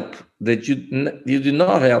 help that you did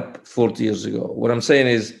not have 40 years ago. What I'm saying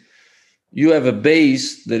is, you have a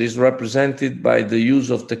base that is represented by the use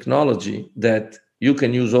of technology that you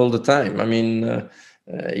can use all the time. I mean,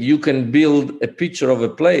 you can build a picture of a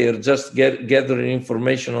player just gathering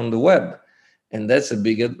information on the web, and that's a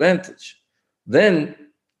big advantage. Then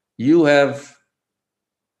you have,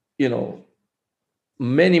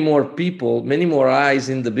 many more people, many more eyes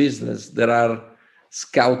in the business that are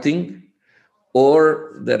scouting,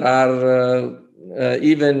 or there are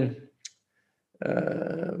even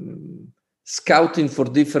scouting for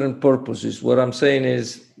different purposes. What I'm saying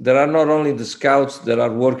is there are not only the scouts that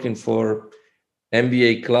are working for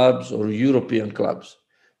NBA clubs or European clubs.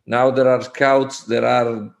 Now there are scouts that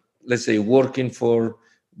are, let's say, working for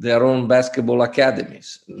their own basketball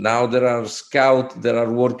academies. Now there are scouts that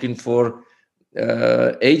are working for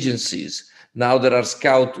agencies. Now there are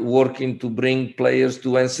scouts working to bring players to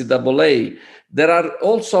NCAA. There are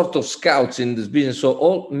all sorts of scouts in this business.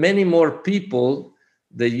 So many more people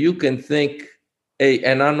that you can think, hey,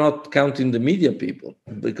 and I'm not counting the media people,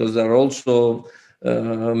 because there are also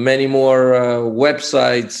many more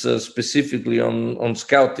websites specifically on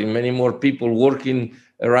scouting, many more people working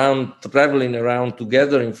around, traveling around to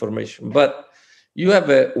gather information. But you have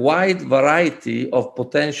a wide variety of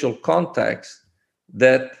potential contacts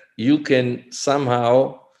that you can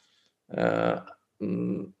somehow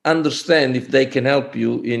understand if they can help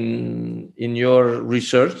you in your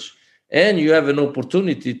research, and you have an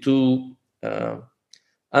opportunity to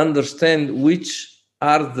understand which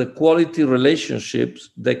are the quality relationships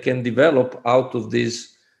that can develop out of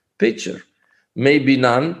this picture. Maybe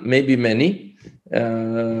none, maybe many.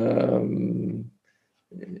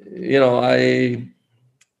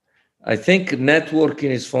 I think networking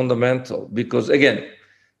is fundamental, because again,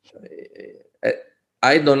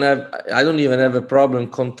 I don't even have a problem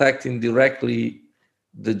contacting directly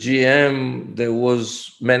the GM that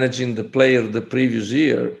was managing the player the previous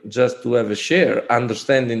year, just to have a share,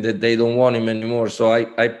 understanding that they don't want him anymore. So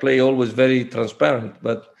I play always very transparent.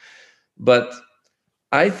 But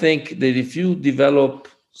I think that if you develop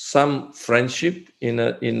some friendship in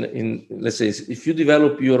let's say, if you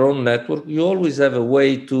develop your own network, you always have a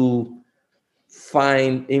way to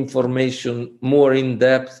find information more in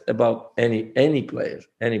depth about any player,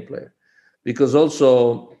 because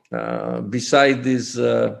also beside this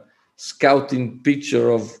scouting picture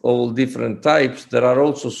of all different types, there are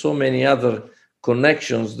also so many other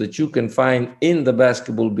connections that you can find in the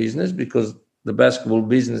basketball business, because the basketball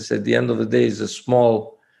business at the end of the day is a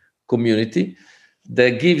small community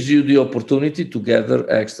that gives you the opportunity to gather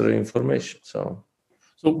extra information. So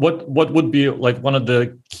what would be like one of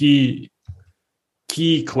the key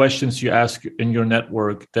questions you ask in your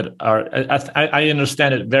network that are, I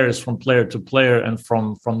understand it varies from player to player and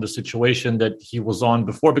from the situation that he was on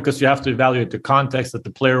before, because you have to evaluate the context that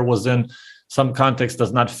the player was in. Some context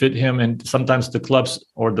does not fit him, and sometimes the clubs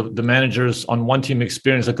or the managers on one team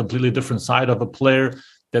experience a completely different side of a player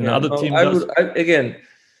than the other team does. Again,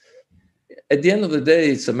 at the end of the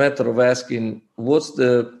day, it's a matter of asking what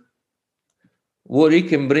he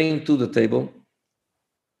can bring to the table.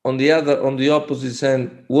 On the opposite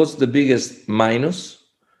end, what's the biggest minus?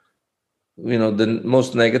 The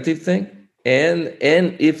most negative thing. And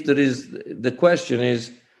if there is, the question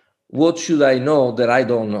is, what should I know that I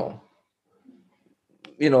don't know?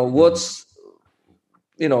 Or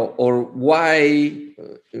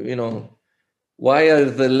why are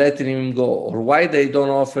they letting him go, or why they don't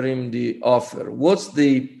offer him the offer? What's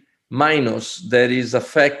the minus that is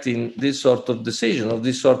affecting this sort of decision, or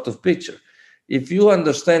this sort of picture? If you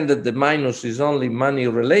understand that the minus is only money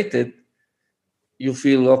related, you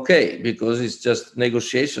feel okay, because it's just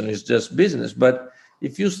negotiation, it's just business. But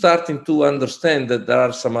if you're starting to understand that there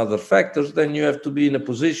are some other factors, then you have to be in a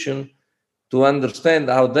position to understand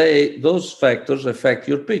how those factors affect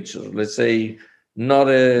your picture. Let's say not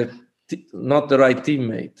the right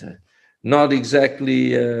teammate, not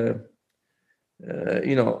exactly a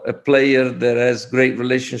player that has great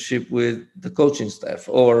relationship with the coaching staff,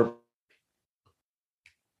 or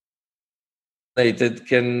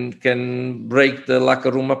can break the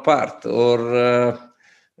locker room apart, or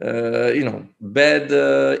bad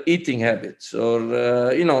eating habits, or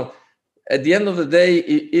at the end of the day,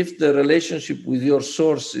 if the relationship with your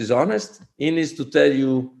source is honest, he needs to tell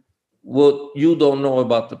you what you don't know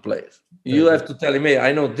about the players. You have to tell him, hey,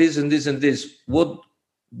 I know this and this and this. What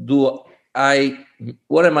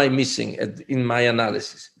am I missing in my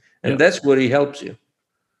analysis? And that's where he helps you.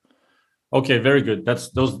 Okay, very good.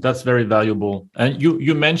 That's very valuable. And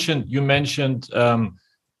you mentioned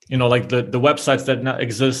like the websites that now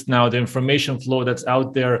exist now, the information flow that's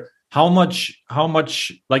out there. How much,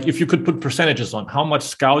 like, if you could put percentages on how much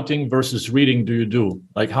scouting versus reading do you do?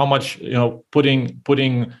 Like how much, putting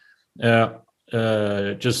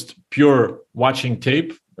just pure watching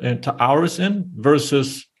tape into hours in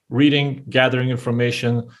versus reading, gathering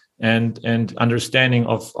information, and understanding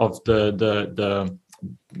of the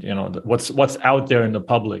what's out there in the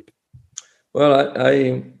public. Well,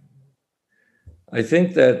 I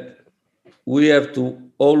think that we have to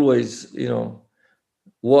always,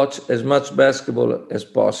 watch as much basketball as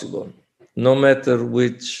possible, no matter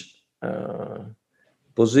which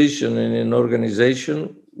position in an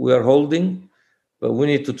organization we are holding, but we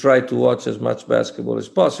need to try to watch as much basketball as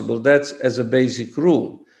possible. That's as a basic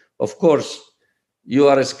rule. Of course, you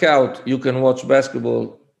are a scout, you can watch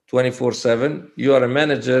basketball 24/7. You are a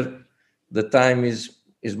manager, the time is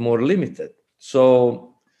more limited.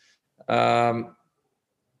 So,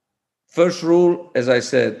 first rule, as I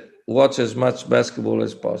said, watch as much basketball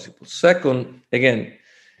as possible. Second, again,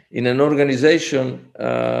 in an organization,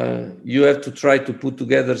 you have to try to put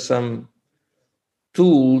together some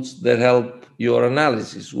tools that help your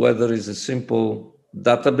analysis, whether it's a simple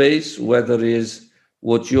database, whether it's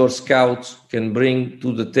what your scouts can bring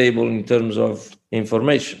to the table in terms of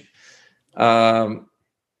information.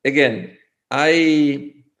 Again,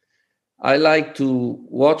 I like to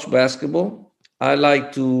watch basketball. I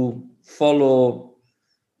like to follow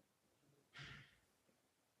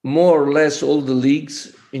more or less all the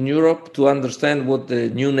leagues in Europe to understand what the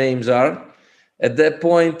new names are. At that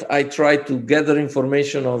point, I try to gather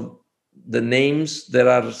information of the names that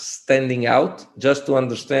are standing out, just to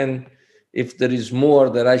understand if there is more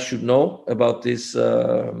that I should know about this,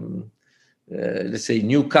 let's say,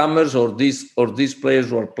 newcomers or these players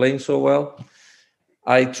who are playing so well.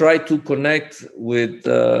 I try to connect with,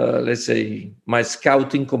 let's say, my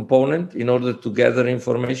scouting component in order to gather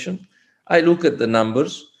information. I look at the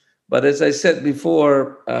numbers, but as I said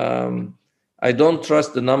before, I don't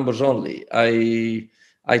trust the numbers only. I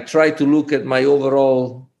try to look at my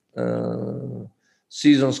overall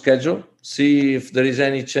season schedule, see if there is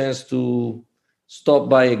any chance to stop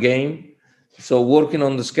by a game. So working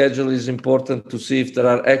on the schedule is important to see if there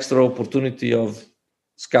are extra opportunity of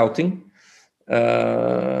scouting.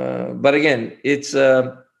 But again, it's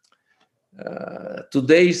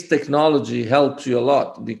today's technology helps you a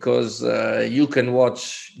lot because you can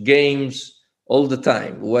watch games all the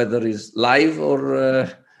time, whether it's live or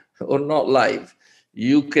not live.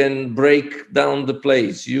 You can break down the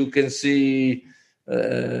plays. You can see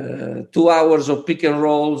 2 hours of pick and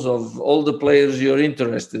rolls of all the players you're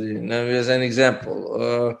interested in. As an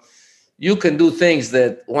example, you can do things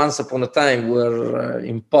that once upon a time were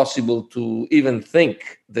impossible to even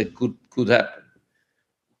think that could happen.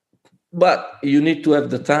 But you need to have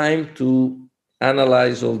the time to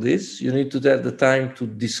analyze all this. You need to have the time to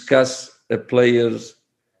discuss a player's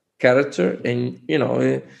character, and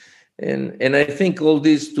and I think all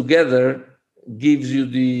this together gives you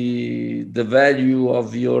the value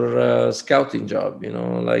of your scouting job.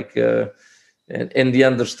 And the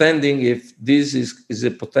understanding if this is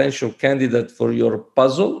a potential candidate for your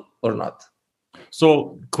puzzle or not.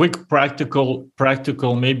 So, quick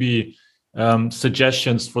practical maybe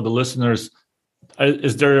suggestions for the listeners.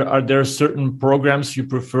 Are there certain programs you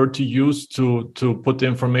prefer to use to put the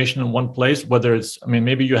information in one place? Whether it's,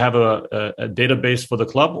 maybe you have a database for the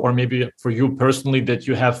club, or maybe for you personally that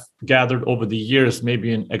you have gathered over the years,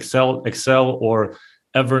 maybe in Excel or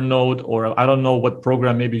Evernote, or I don't know what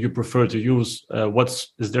program maybe you prefer to use.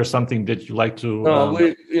 Is there something that you like to? No,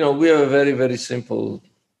 we have a very, very simple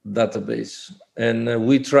database, and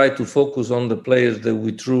we try to focus on the players that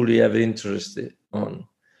we truly have interest on,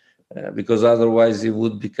 because otherwise it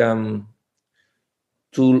would become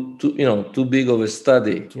too big of a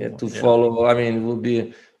study to follow. It would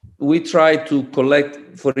be. We try to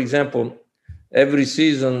collect, for example, every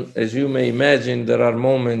season, as you may imagine, there are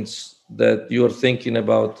moments that you're thinking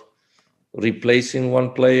about replacing one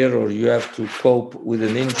player, or you have to cope with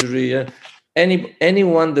an injury.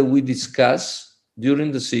 Anyone that we discuss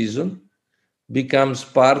during the season becomes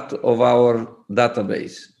part of our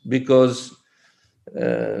database, because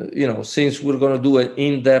since we're going to do an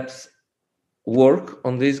in-depth work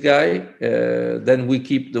on this guy, then we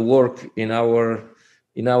keep the work in our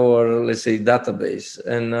let's say database,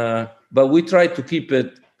 and but we try to keep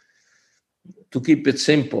it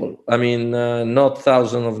simple. Not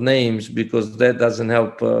thousands of names, because that doesn't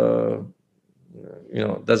help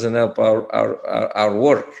doesn't help our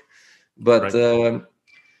work. But right.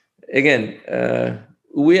 Again,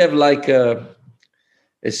 we have like a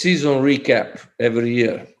season recap every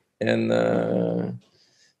year, and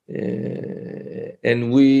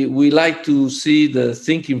we like to see the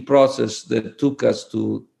thinking process that took us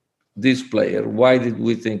to this player. Why did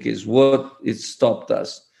we think is what it stopped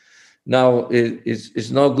us? Now,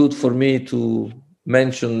 it's not good for me to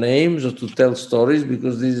mention names or to tell stories,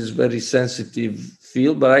 because this is very sensitive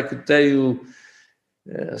field, but I could tell you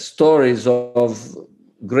stories of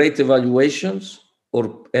great evaluations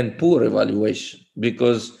and poor evaluation,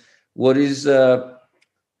 because what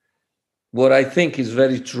I think is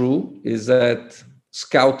very true is that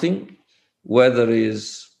scouting whether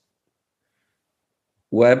it's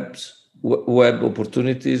web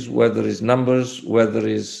opportunities, whether it's numbers, whether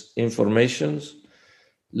it's informations,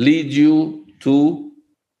 lead you to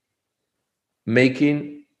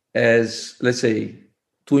making, as let's say,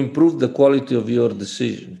 to improve the quality of your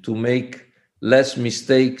decision, to make less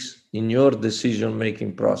mistakes in your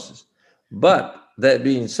decision-making process. But that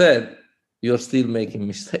being said, you're still making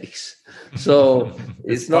mistakes. So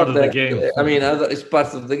it's part not of that, the game. I mean, it's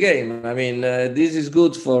part of the game. I mean, this is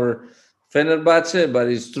good for Fenerbahce, but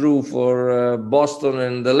it's true for Boston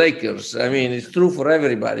and the Lakers. I mean, it's true for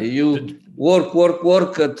everybody. You work,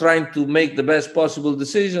 trying to make the best possible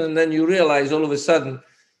decision, and then you realize all of a sudden,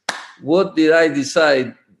 what did I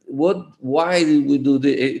decide? Why did we do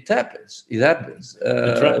this? It happens.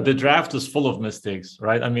 The draft is full of mistakes,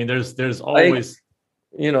 right? I mean, there's always.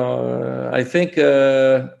 I think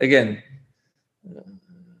again,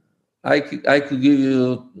 I could give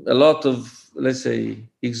you a lot of, let's say,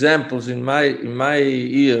 examples in my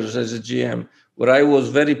years as a GM where I was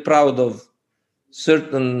very proud of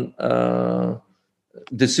certain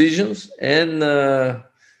decisions, and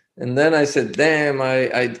then I said, "Damn,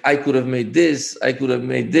 I could have made this. I could have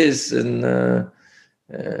made this." And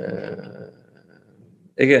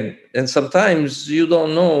again, and sometimes you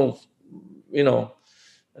don't know.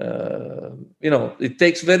 It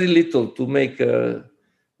takes very little to make a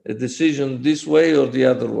decision this way or the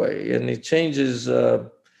other way, and it changes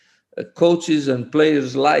coaches and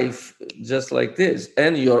players' life just like this,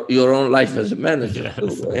 and your own life as a manager Yes.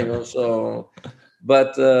 too. So,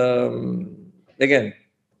 but again,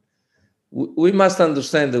 we must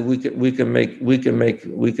understand that we can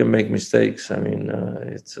make mistakes. I mean,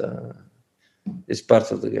 it's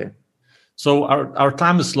part of the game. So our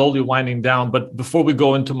time is slowly winding down, but before we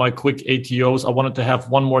go into my quick ATOs, I wanted to have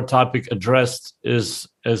one more topic addressed as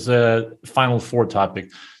a Final Four topic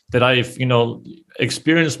that I've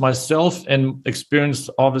experienced myself and experienced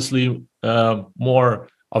obviously more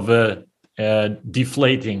of a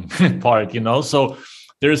deflating part. So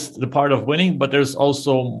there's the part of winning, but there's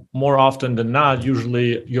also more often than not,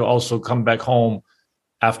 usually you also come back home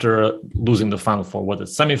after losing the Final Four, whether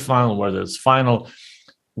it's semifinal, whether it's final.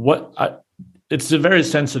 It's a very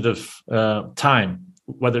sensitive time,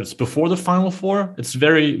 whether it's before the Final Four, it's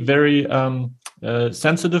very, very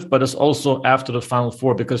sensitive, but it's also after the Final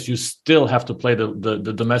Four because you still have to play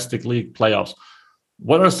the domestic league playoffs.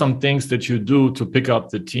 What are some things that you do to pick up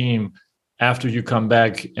the team after you come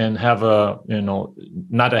back and have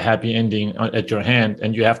not a happy ending at your hand,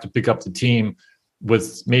 and you have to pick up the team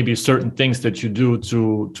with maybe certain things that you do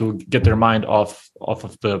to get their mind off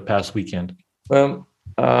of the past weekend?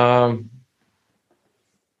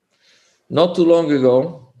 Not too long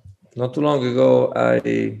ago, about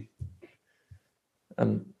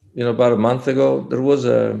a month ago, there was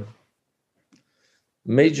a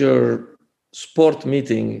major sport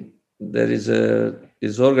meeting that is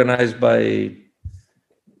organized by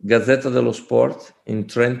Gazzetta dello Sport in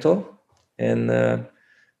Trento, and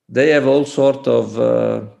they have all sort of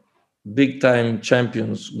big-time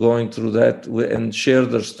champions going through that and share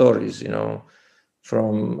their stories,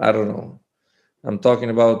 from, I don't know, I'm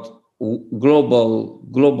talking about global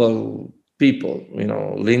people,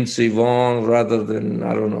 Lindsey Vonn, rather than,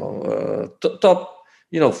 I don't know, top,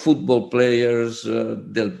 football players,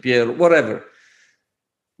 Del Piero, whatever.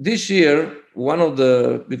 This year,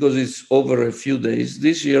 because it's over a few days,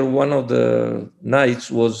 this year, one of the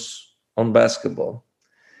nights was on basketball.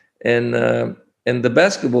 And the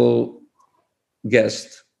basketball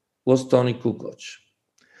guest was Tony Kukoc.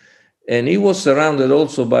 And he was surrounded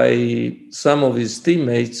also by some of his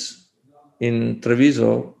teammates in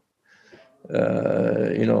Treviso,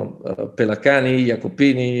 Pelacani,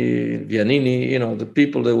 Jacopini, Vianini, the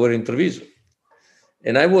people that were in Treviso.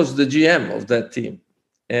 And I was the GM of that team.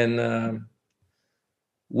 And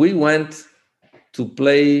we went to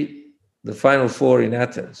play the Final Four in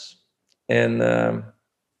Athens. And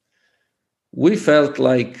we felt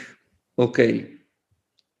like, okay,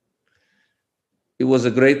 it was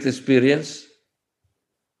a great experience.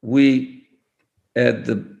 We had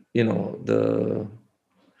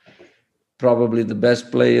probably the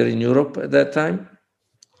best player in Europe at that time,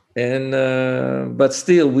 and but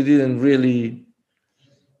still we didn't really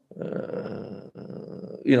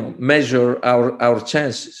measure our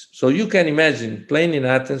chances. So you can imagine playing in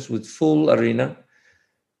Athens with full arena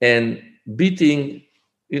and beating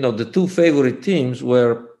the two favorite teams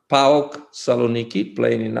were PAOK Saloniki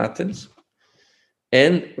playing in Athens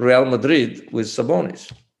and Real Madrid with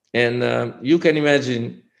Sabonis. And you can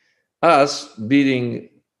imagine us beating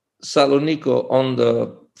Salonico on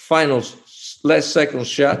the final last second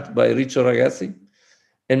shot by Riccio Ragazzi,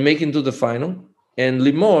 and making to the final, and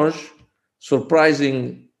Limoges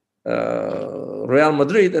surprising Real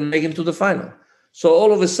Madrid and making to the final. So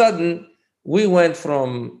all of a sudden, we went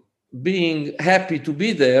from being happy to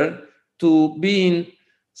be there to being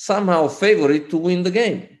somehow favorite to win the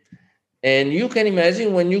game. And you can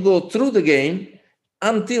imagine when you go through the game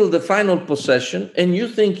until the final possession and you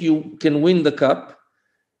think you can win the cup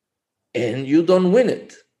and you don't win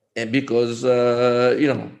it. And because,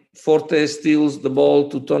 Forte steals the ball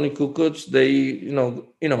to Tony Kukoc,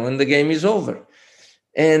 and the game is over.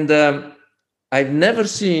 And I've never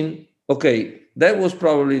seen, that was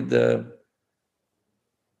probably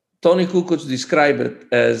Tony Kukoc described it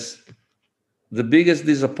as the biggest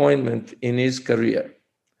disappointment in his career.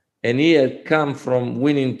 And he had come from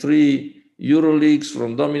winning 3 EuroLeagues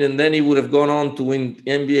from dominant, then he would have gone on to win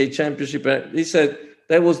NBA championship. And he said,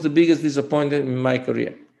 that was the biggest disappointment in my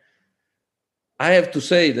career. I have to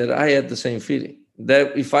say that I had the same feeling.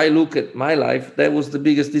 That if I look at my life, that was the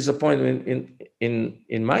biggest disappointment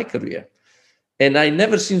in my career. And I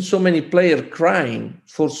never seen so many players crying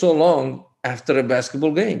for so long after a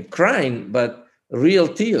basketball game. Crying, but real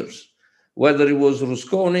tears. Whether it was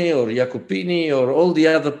Rusconi or Jacopini or all the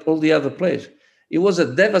other players. It was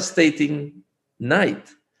a devastating night.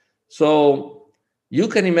 So you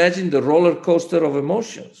can imagine the roller coaster of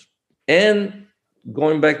emotions. And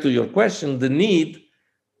going back to your question, the need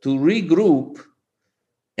to regroup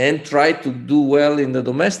and try to do well in the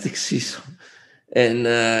domestic season. And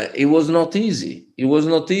it was not easy. It was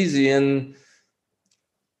not easy. And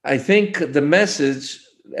I think the message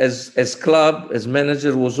as club, as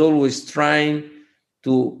manager, was always trying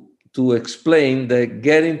to explain that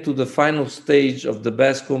getting to the final stage of the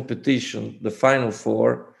best competition, the Final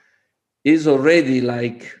Four, is already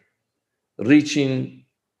like reaching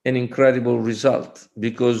an incredible result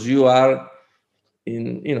because you are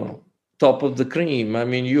in, top of the cream. I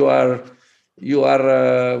mean, you are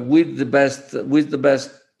with the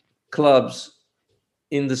best clubs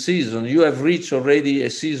in the season. You have reached already a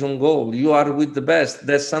season goal. You are with the best.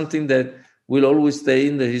 That's something that will always stay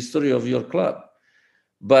in the history of your club.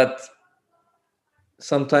 But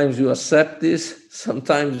sometimes you accept this,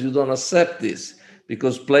 sometimes you don't accept this,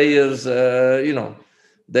 because players,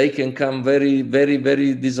 they can come very, very,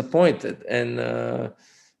 very disappointed. And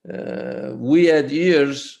we had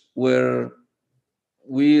years where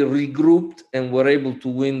we regrouped and were able to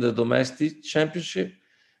win the domestic championship.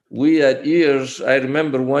 We had years, I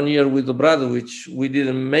remember one year with Obradovic, we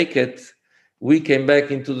didn't make it. We came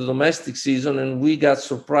back into the domestic season and we got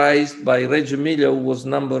surprised by Reggio Emilia, who was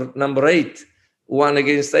number 8, 1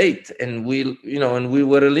 against 8. And we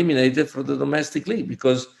were eliminated from the domestic league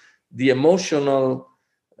because the emotional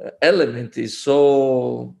element is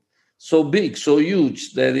so big, so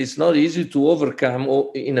huge, that it's not easy to overcome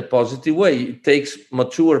in a positive way. It takes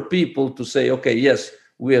mature people to say, okay, yes,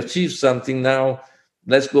 we achieved something now.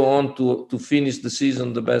 Let's go on to finish the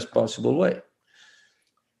season the best possible way.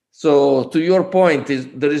 So to your point,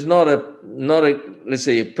 there is not a let's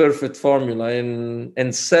say a perfect formula,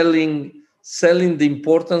 and selling the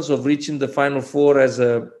importance of reaching the Final Four as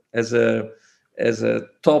a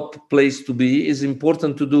top place to be is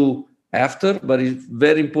important to do after, but it's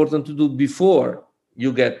very important to do before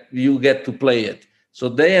you get to play it. So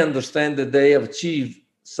they understand that they have achieved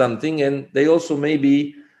something, and they also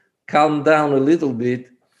maybe calm down a little bit,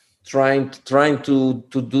 trying to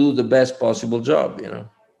do the best possible job,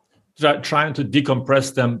 Trying to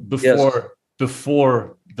decompress them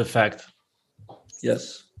before the fact.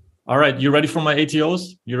 Yes. All right, you ready for my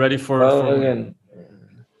ATOs? You ready for? Again,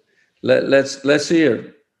 let's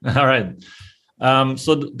hear. All right.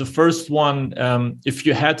 So the first one, if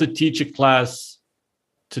you had to teach a class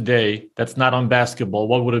today that's not on basketball,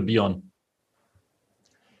 what would it be on?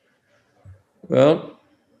 Well,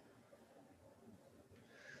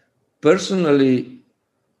 personally,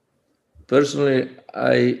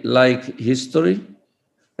 I like history.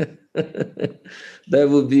 That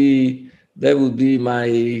would be my,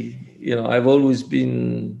 I've always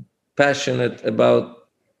been passionate about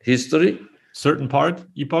history. Certain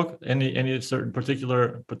epoch, any certain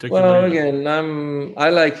particular. Well, again, I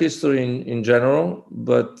like history in general,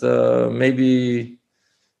 but maybe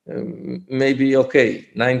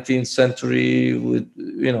 19th century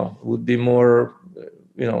would be more,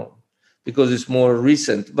 because it's more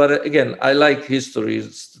recent. But again, I like history.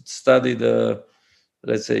 Study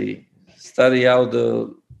how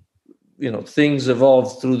the things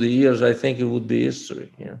evolved through the years. I think it would be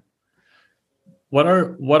history. Yeah. What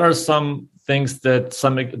are some things that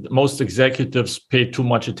most executives pay too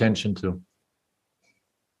much attention to?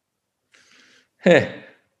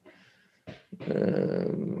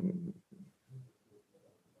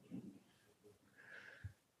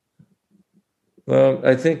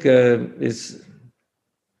 I think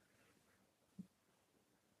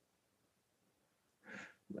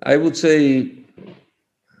I would say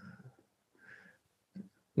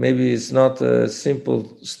maybe it's not a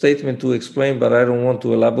simple statement to explain, but I don't want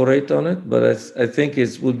to elaborate on it. But I think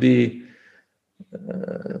it would be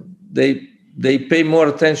they pay more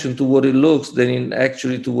attention to what it looks than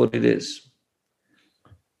actually to what it is.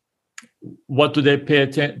 What do they pay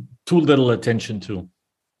too little attention to?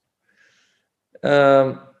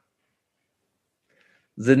 The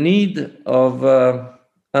need of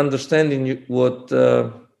understanding what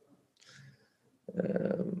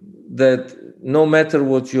that no matter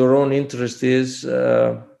what your own interest is,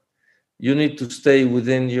 you need to stay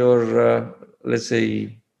within your, let's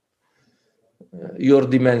say, your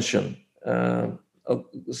dimension.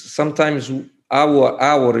 Sometimes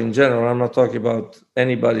our in general, I'm not talking about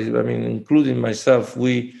anybody, I mean, including myself,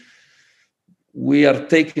 we are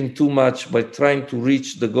taking too much by trying to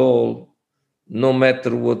reach the goal, no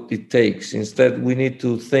matter what it takes. Instead, we need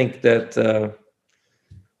to think that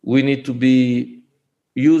we need to be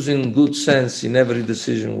using good sense in every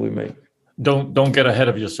decision we make. Don't get ahead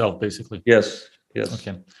of yourself, basically. Yes.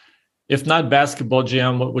 Okay. If not basketball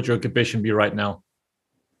GM, what would your occupation be right now?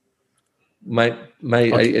 I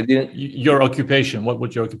didn't. Your occupation. What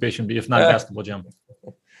would your occupation be if not basketball GM?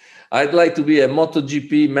 I'd like to be a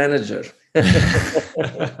MotoGP manager.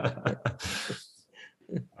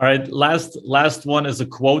 All right. Last one is a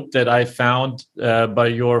quote that I found by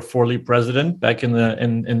your Forlì president back in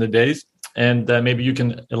the days. And maybe you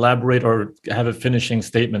can elaborate or have a finishing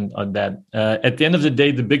statement on that. At the end of the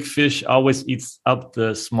day, the big fish always eats up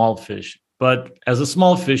the small fish. But as a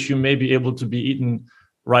small fish, you may be able to be eaten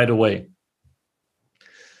right away.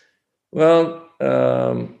 Well,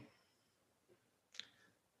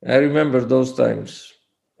 I remember those times.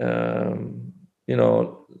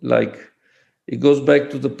 Like it goes back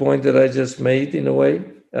to the point that I just made in a way.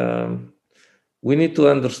 We need to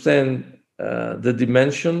understand the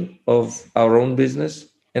dimension of our own business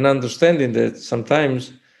and understanding that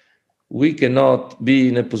sometimes we cannot be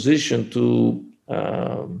in a position to,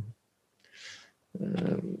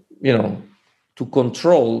 to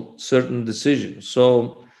control certain decisions.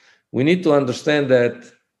 So we need to understand that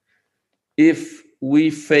if we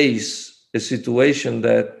face a situation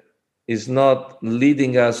that is not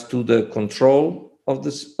leading us to the control of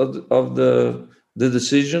the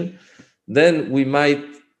decision, then we might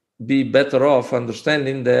be better off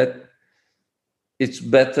understanding that it's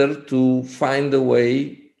better to find a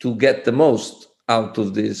way to get the most out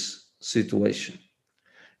of this situation.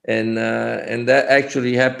 And that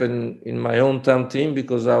actually happened in my hometown team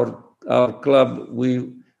because our club,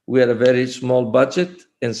 we had a very small budget,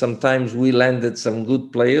 and sometimes we landed some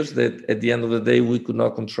good players that at the end of the day we could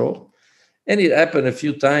not control. And it happened a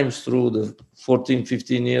few times through the 14,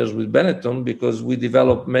 15 years with Benetton because we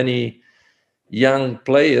developed many young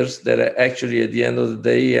players that actually at the end of the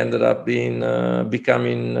day ended up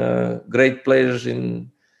becoming great players in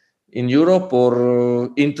Europe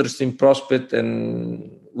or interesting prospect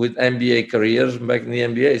and with NBA careers back in the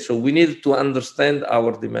NBA. So we needed to understand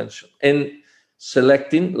our dimension and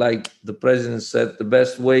selecting, like the president said, the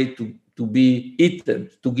best way to be eaten,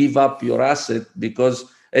 to give up your asset, because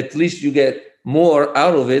at least you get more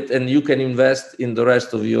out of it and you can invest in the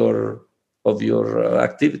rest of your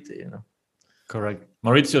activity. Correct.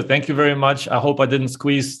 Maurizio, thank you very much. I hope I didn't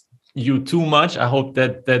squeeze you too much. I hope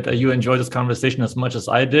that you enjoyed this conversation as much as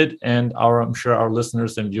I did, and I'm sure our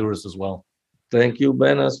listeners and viewers as well. Thank you,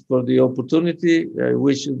 Benas, for the opportunity. I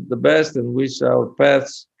wish you the best and wish our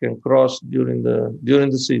paths can cross during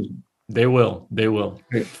the season. They will,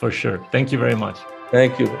 for sure. Thank you very much.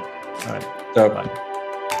 Thank you. All right. Ciao. Bye.